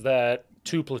teams that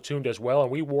two platooned as well,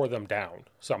 and we wore them down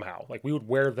somehow. Like, we would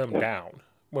wear them down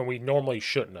when we normally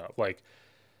shouldn't have. Like,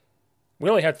 we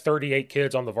only had 38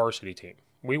 kids on the varsity team.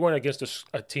 We went against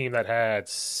a team that had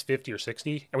 50 or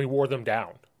 60, and we wore them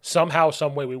down. Somehow,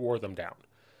 some way, we wore them down.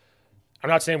 I'm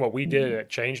not saying what we did that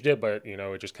changed it, but,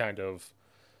 it just kind of,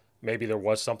 maybe there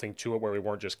was something to it where we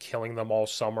weren't just killing them all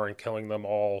summer and killing them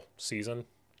all season.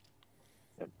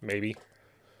 Maybe.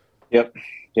 Yep.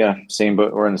 Yeah. Same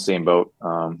boat. We're in the same boat.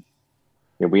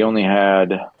 We only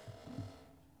had,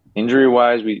 injury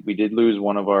wise, we did lose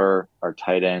one of our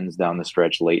tight ends down the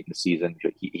stretch late in the season.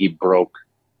 He broke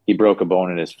a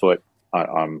bone in his foot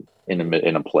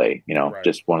in a play, Right.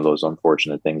 Just one of those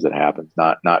unfortunate things that happens.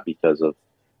 Not because of,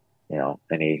 there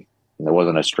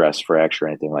wasn't a stress fracture or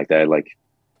anything like that. Like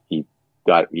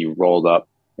he rolled up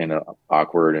in a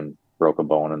awkward and broke a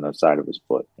bone in the side of his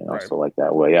foot, Right. So like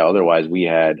that. Well, yeah, otherwise we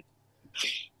had,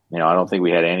 I don't think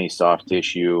we had any soft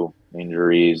tissue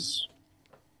injuries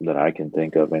that I can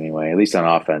think of anyway, at least on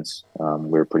offense. We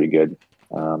were pretty good.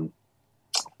 And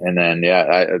then,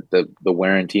 the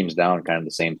wearing teams down, kind of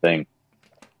the same thing.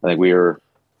 I think we were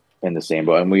in the same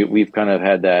boat, and we've kind of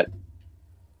had that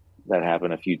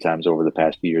happen a few times over the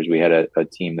past few years. We had a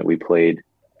team that we played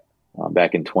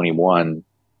back in 21.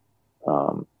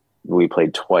 We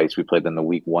played twice. We played in the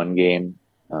week 1 game,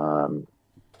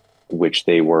 which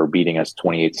they were beating us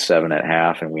 28-7 at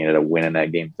half, and we ended up winning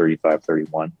that game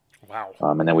 35-31. Wow.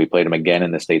 And then we played them again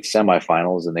in the state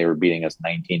semifinals, and they were beating us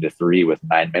 19-3 with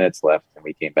 9 minutes left, and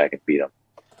we came back and beat them.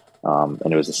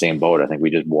 And it was the same boat. I think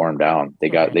we just wore them down.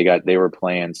 They were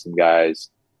playing some guys.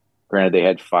 Granted, they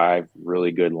had 5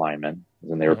 really good linemen,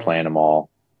 and they were playing them all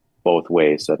both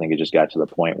ways. So I think it just got to the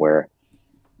point where,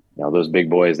 those big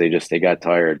boys, they got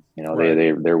tired.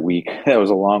 Right. They're weak. That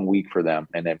was a long week for them.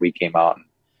 And then we came out and,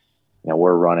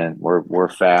 we're running, we're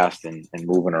fast and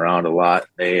moving around a lot.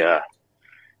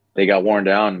 They got worn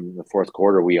down in the fourth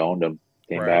quarter. We owned them.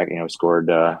 Came Right. back, scored.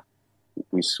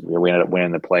 We ended up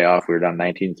winning the playoff. We were down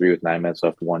 19-3 with 9 minutes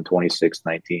left, won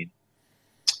 26-19.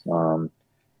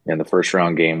 In the first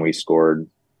round game, we scored.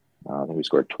 I think we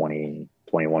scored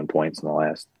 21 points in the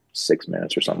last 6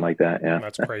 minutes or something like that. Yeah,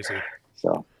 That's crazy.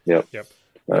 So, yep.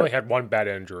 We only had one bad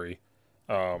injury.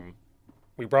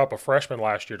 We brought up a freshman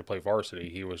last year to play varsity.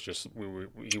 He was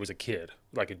he was a kid,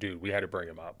 like a dude. We had to bring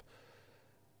him up.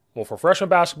 Well, for freshman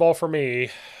basketball, for me,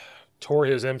 tore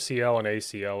his MCL and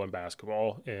ACL in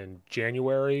basketball in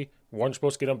January. Wasn't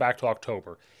supposed to get him back till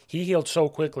October. He healed so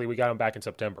quickly, we got him back in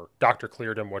September. Doctor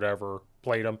cleared him, whatever,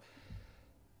 played him.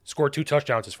 Scored 2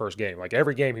 touchdowns his first game. Like,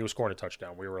 every game he was scoring a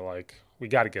touchdown. We were like, we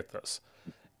got to get this.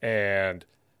 And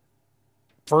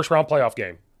first round playoff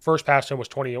game. First pass to him was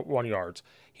 21 yards.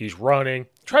 He's running.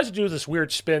 Tries to do this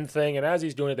weird spin thing, and as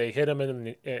he's doing it, they hit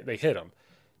him.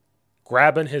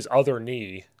 Grabbing his other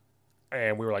knee,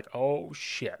 and we were like, oh,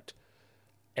 shit.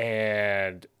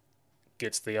 And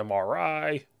gets the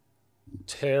MRI,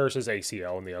 tears his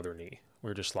ACL in the other knee. We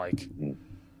were just like,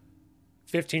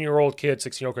 15-year-old kid,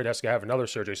 16-year-old kid has to have another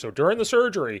surgery. So during the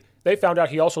surgery, they found out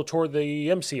he also tore the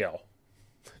MCL.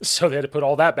 So they had to put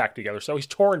all that back together. So he's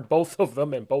torn both of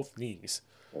them in both knees.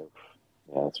 Yeah,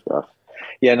 that's rough.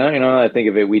 Yeah, no, I think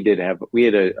of it. We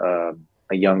had a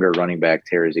younger running back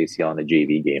tear his ACL in the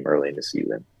JV game early in the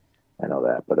season. I know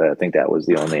that, but I think that was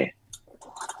the only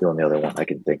other one I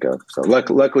can think of. So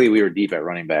luckily we were deep at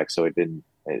running back, so it didn't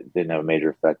have a major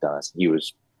effect on us. He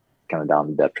was kind of down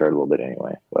the depth chart a little bit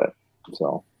anyway, but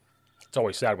so it's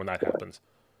always sad when that happens.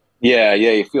 Yeah,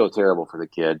 you feel terrible for the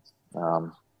kid.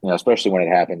 Especially when it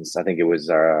happens. I think it was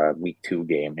our week 2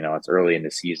 game. It's early in the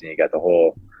season. You got the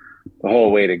whole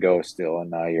way to go still,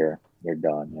 and now you're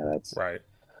done. Yeah, that's right.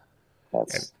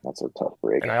 That's a tough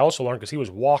break. And I also learned because he was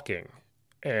walking,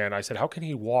 and I said, "How can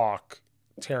he walk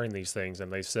tearing these things?"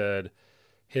 And they said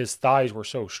his thighs were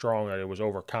so strong that it was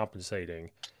overcompensating.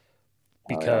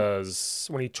 Because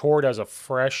when he tore it as a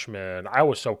freshman, I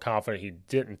was so confident he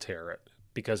didn't tear it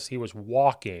because he was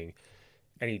walking.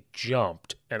 And he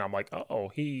jumped, and I'm like, oh,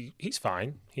 he's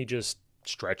fine. He just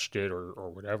stretched it or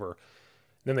whatever.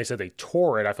 Then they said they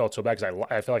tore it. I felt so bad because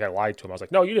I felt like I lied to him. I was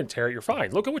like, no, you didn't tear it. You're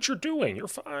fine. Look at what you're doing. You're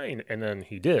fine. And then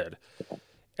he did.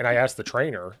 And I asked the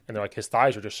trainer, and they're like, his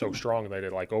thighs are just so strong that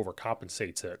it like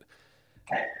overcompensates it.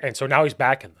 And so now he's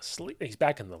back in he's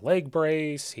back in the leg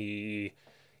brace. He's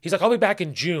like, I'll be back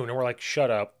in June. And we're like,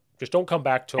 shut up. Just don't come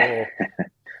back till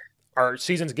our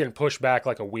season's getting pushed back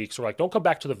like a week. So we're like, don't come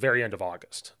back to the very end of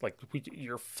August. Like,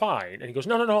 you're fine. And he goes,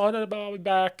 no, I'll be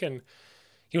back. And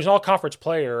he was an all-conference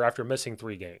player after missing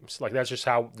 3 games. Like, that's just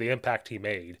how the impact he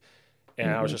made.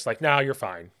 And I was just like, no, you're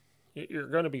fine. You're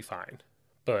going to be fine.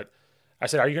 But I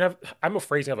said, "Are you gonna have?" I'm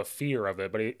afraid to have a fear of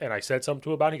it, and I said something to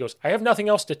him about it. He goes, "I have nothing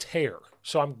else to tear,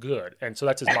 so I'm good." And so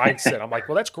that's his mindset. I'm like,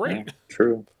 "Well, that's Yeah, great."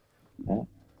 true. Yeah.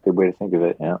 Good way to think of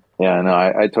it. Yeah. Yeah. No,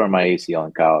 I tore my ACL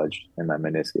in college and my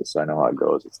meniscus, so I know how it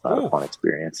goes. It's not a Ooh, fun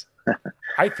experience.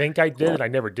 I think I did, Yeah. and I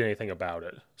never did anything about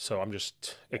it, so I'm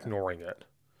just ignoring it.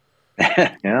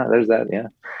 Yeah. There's that. Yeah.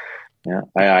 Yeah.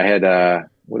 I had,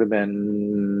 would have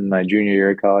been my junior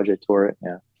year of college. I tore it.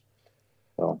 Yeah.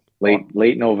 So Well,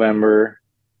 late November,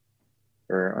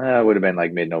 or it would have been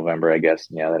like mid-November, I guess.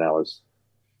 Yeah.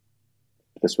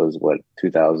 This was what,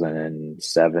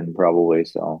 2007 probably.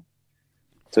 So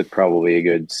took probably a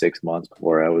good 6 months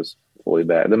before I was fully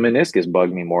back. The meniscus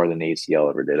bugged me more than the ACL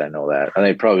ever did. I know that. I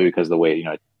think probably because the way,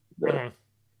 the, mhm,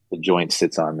 the joint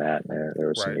sits on that. And there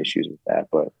were some right. issues with that.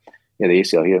 But yeah, the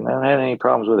ACL, I haven't had any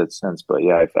problems with it since. But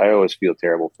yeah, I always feel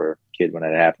terrible for a kid when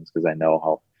it happens because I know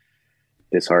how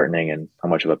disheartening and how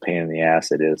much of a pain in the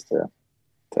ass it is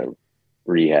to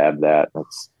rehab that.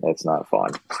 That's not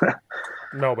fun.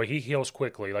 No, but he heals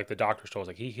quickly. Like the doctors told us,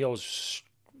 like he heals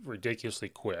ridiculously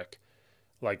quick.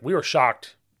 Like we were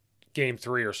shocked game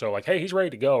 3 or so, like, hey, he's ready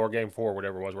to go, or game 4,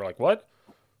 whatever it was. We're like, what?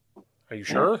 Are you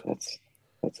Yeah, sure?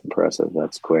 that's impressive.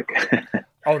 That's quick.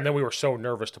 Oh, and then we were so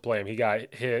nervous to play him. He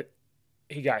got hit.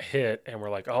 And we're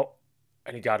like, oh,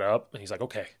 and he got up, and he's like,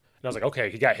 okay. And I was like, okay,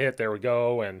 he got hit. There we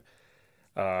go. And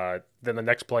then the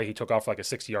next play, he took off like a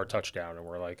 60-yard touchdown, and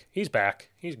we're like, he's back.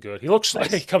 He's good. He looks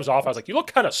like he comes off. I was like, you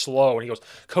look kind of slow. And he goes,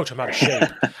 Coach, I'm out of shape.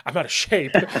 I'm out of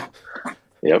shape.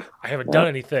 Yep. I haven't done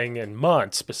anything in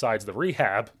months besides the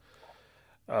rehab.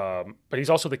 But he's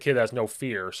also the kid that has no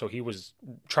fear. So he was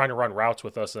trying to run routes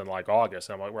with us in like August.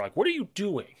 And we're like, what are you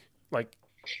doing? Like,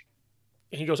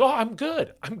 and he goes, oh, I'm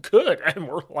good. I'm good. And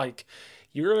we're like,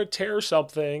 you're going to tear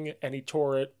something. And he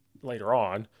tore it later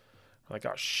on. I'm like,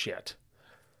 oh, shit.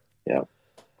 Yep.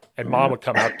 And mom would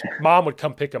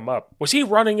come pick him up. Was he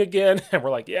running again? And we're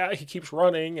like, yeah, he keeps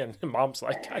running. And mom's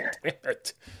like, God damn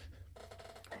it.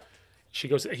 She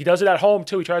goes, he does it at home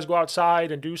too. He tries to go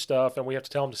outside and do stuff, and we have to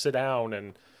tell him to sit down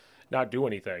and not do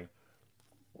anything.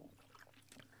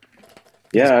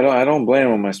 Yeah, I don't blame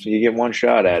him. You get one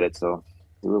shot at it, so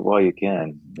do it while you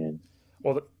can. Man.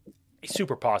 Well, he's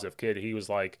super positive kid. He was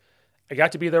like, I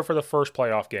got to be there for the first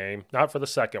playoff game, not for the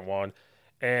second one,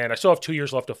 and I still have 2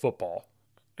 years left of football.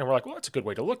 And we're like, well, that's a good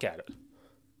way to look at it.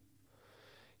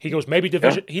 He goes, maybe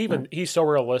division. Yeah. He's so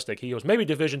realistic. He goes, maybe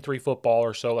Division III football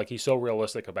or so. Like he's so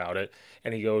realistic about it.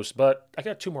 And he goes, but I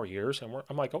got 2 more years. And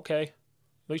I'm like, okay,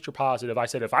 at least you're positive. I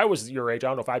said, if I was your age, I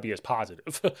don't know if I'd be as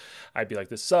positive. I'd be like,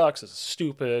 this sucks. This is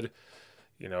stupid.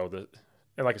 And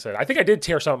like I said, I think I did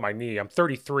tear something in my knee. I'm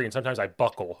 33, and sometimes I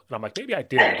buckle. And I'm like, maybe I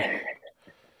did,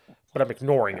 but I'm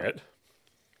ignoring it.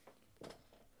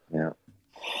 Yeah.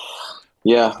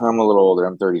 Yeah, I'm a little older.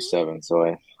 I'm 37, so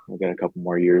I got a couple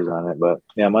more years on it, but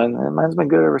yeah, mine's been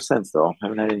good ever since. Though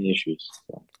haven't had any issues.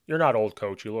 So. You're not old,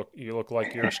 Coach. You look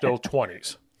like you're still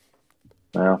 20s.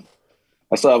 Well,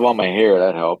 I still have all my hair.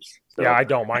 That helps. So. Yeah, I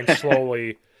don't. Mine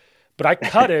slowly, but I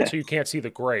cut it so you can't see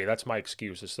the gray. That's my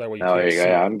excuse. It's that way you can't see.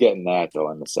 Yeah, I'm getting that though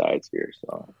on the sides here,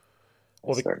 so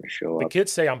well, starting to show up. The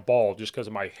kids say I'm bald just because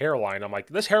of my hairline. I'm like,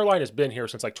 this hairline has been here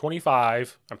since like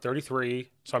 25. I'm 33,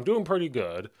 so I'm doing pretty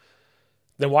good.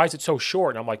 Then why is it so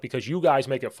short? And I'm like, because you guys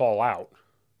make it fall out.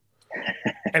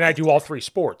 And I do all 3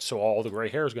 sports, so all the gray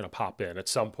hair is going to pop in at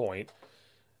some point.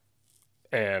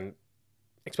 And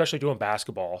especially doing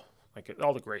basketball, like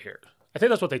all the gray hair. I think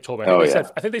that's what they told me. I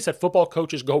think they said football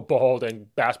coaches go bald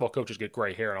and basketball coaches get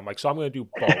gray hair. And I'm like, so I'm going to do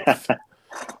both.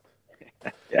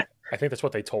 Yeah. I think that's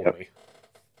what they told me.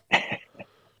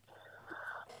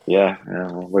 Yeah,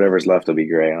 whatever's left will be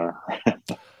gray, huh?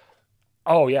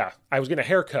 Oh, yeah. I was getting a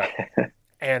haircut.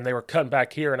 And they were cutting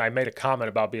back here, and I made a comment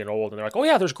about being old. And they're like, oh,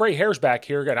 yeah, there's gray hairs back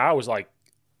here. And I was like,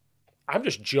 I'm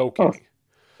just joking. Oh,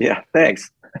 yeah,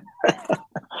 thanks.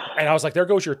 And I was like, there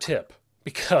goes your tip,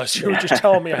 because you were just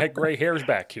telling me I had gray hairs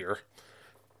back here.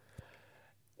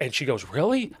 And she goes,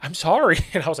 really? I'm sorry.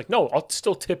 And I was like, no, I'll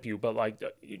still tip you. But, like,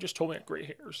 you just told me I had gray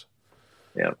hairs.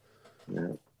 Yeah.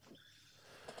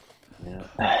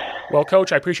 Well,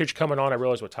 Coach, I appreciate you coming on. I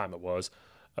realized what time it was.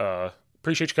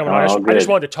 Appreciate you coming on. I just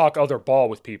wanted to talk other ball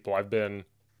with people. I've been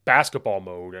basketball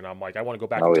mode, and I'm like, I want to go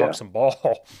back and talk some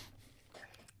ball.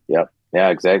 Yep. Yeah,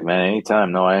 exactly, man.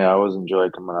 Anytime. No, I always enjoy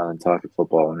coming on and talking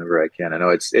football whenever I can. I know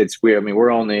it's weird. I mean,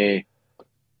 we're only,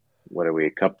 what are we,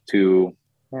 it's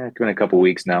been a couple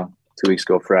weeks now. 2 weeks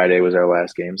ago, Friday was our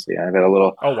last game. So yeah, I've had a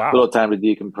little time to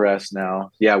decompress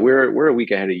now. Yeah, we're a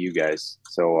week ahead of you guys.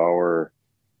 So our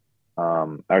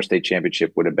state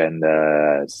championship would have been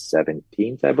the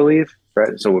 17th, I believe.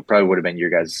 Right? So it probably would have been your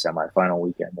guys' semifinal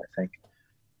weekend, I think.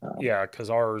 Yeah, because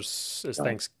ours is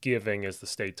Thanksgiving is the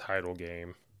state title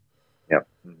game. Yep.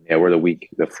 Yeah, we're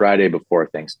the Friday before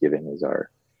Thanksgiving is ours.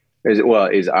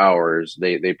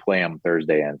 They play them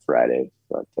Thursday and Friday,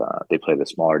 but they play the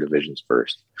smaller divisions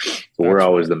first. So we're That's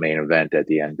always right. the main event at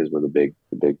the end because we're the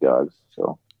big dogs.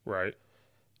 So Right.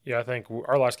 Yeah, I think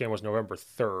our last game was November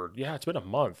 3rd. Yeah, it's been a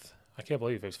month. I can't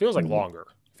believe it. It feels like longer.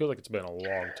 It feels like it's been a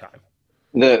long time.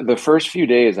 the first few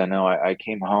days, I know I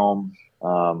came home.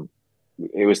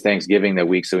 It was Thanksgiving that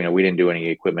week, so we didn't do any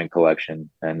equipment collection,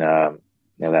 and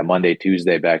that Monday,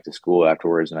 Tuesday, back to school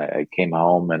afterwards, and I came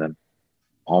home and I'm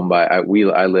home by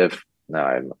I live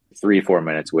I'm 3-4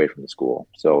 minutes away from the school,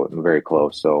 so I'm very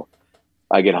close. So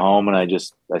I get home and I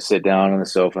sit down on the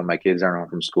sofa. My kids aren't home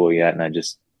from school yet, and I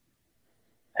just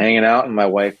hanging out. And my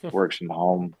wife works from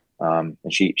home, and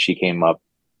she came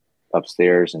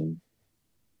upstairs and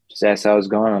just asked how it's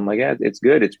going. I'm like, yeah, it's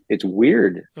good. It's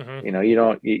weird.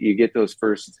 Mm-hmm. You get those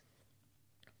first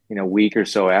week or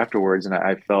so afterwards, and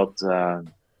I felt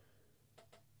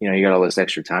you got all this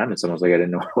extra time. It's almost like I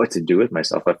didn't know what to do with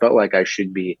myself. I felt like I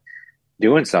should be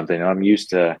doing something. I'm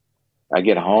used to. I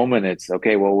get home and it's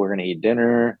okay. Well, we're gonna eat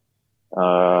dinner.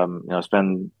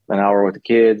 Spend an hour with the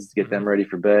kids, get them ready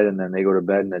for bed, and then they go to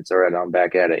bed, and it's all right. I'm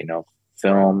back at it.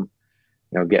 Film.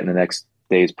 Getting the next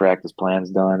day's practice plans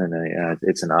done, and then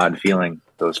it's an odd feeling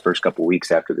those first couple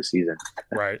weeks after the season.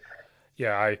 Right.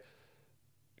 Yeah,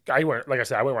 I went, like I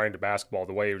said, I went right into basketball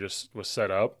the way it just was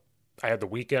set up. I had the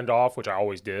weekend off, which I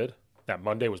always did. That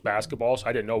Monday was basketball, so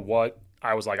I didn't know what.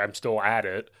 I was like, I'm still at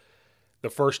it. The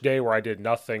first day where I did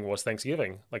nothing was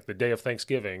Thanksgiving. Like the day of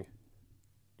Thanksgiving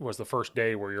was the first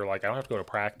day where you're like, I don't have to go to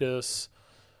practice.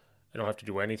 I don't have to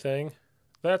do anything.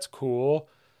 That's cool.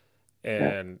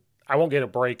 And I won't get a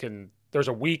break. And there's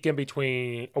a week and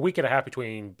a half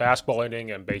between basketball ending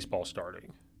and baseball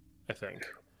starting, I think.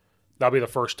 That'll be the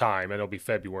first time, and it'll be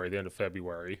February, the end of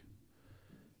February,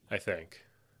 I think.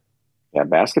 Yeah,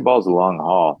 basketball's a long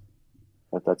haul.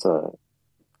 That's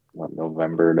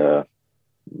November to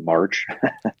March.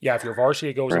 Yeah, if your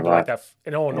varsity goes into like that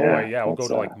in Illinois, it'll go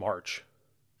to like March.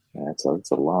 Yeah,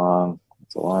 it's a long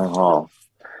haul.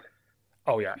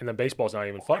 Oh yeah, and then baseball's not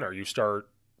even funner. You start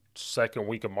second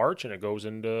week of March, and it goes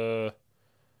into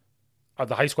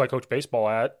the high school I coach baseball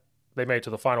at. They made it to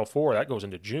the Final Four. That goes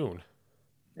into June.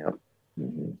 Yep.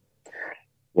 Mm-hmm.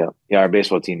 Yeah. Our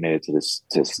baseball team made it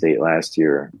to state last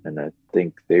year, and I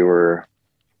think they were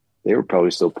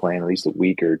probably still playing at least a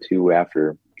week or two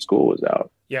after school was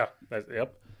out. Yeah.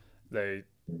 Yep. They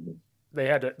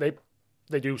had to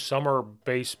they do summer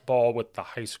baseball with the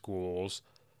high schools.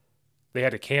 They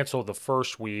had to cancel the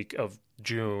first week of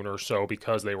June or so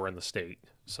because they were in the state.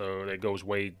 So it goes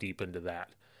way deep into that.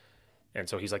 And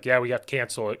so he's like, yeah, we have to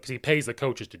cancel it because he pays the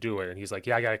coaches to do it. And he's like,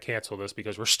 yeah, I got to cancel this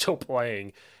because we're still playing.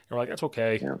 And we're like, that's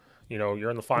okay. Yeah. You're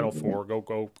in the Final Four.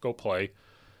 Go play.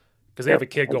 Because they have a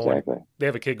kid going. Exactly. They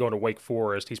have a kid going to Wake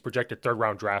Forest. He's projected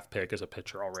 3rd-round draft pick as a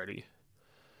pitcher already.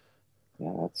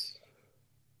 Yeah, that's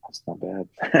not bad.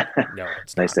 No,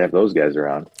 it's nice to have those guys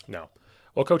around. No.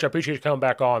 Well, Coach, I appreciate you coming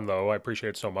back on, though. I appreciate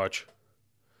it so much.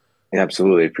 Yeah,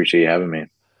 absolutely. Appreciate you having me.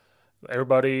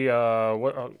 Everybody,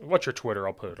 what's your Twitter?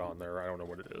 I'll put it on there. I don't know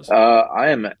what it is.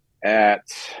 I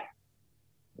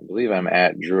believe I'm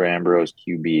at Drew Ambrose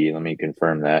QB. Let me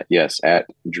confirm that. Yes, at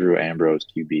Drew Ambrose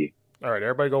QB. All right,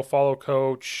 everybody go follow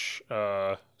Coach.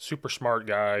 Super smart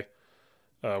guy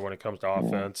when it comes to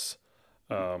offense.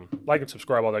 Like and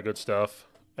subscribe, all that good stuff.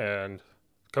 And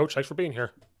Coach, thanks for being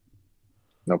here.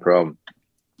 No problem.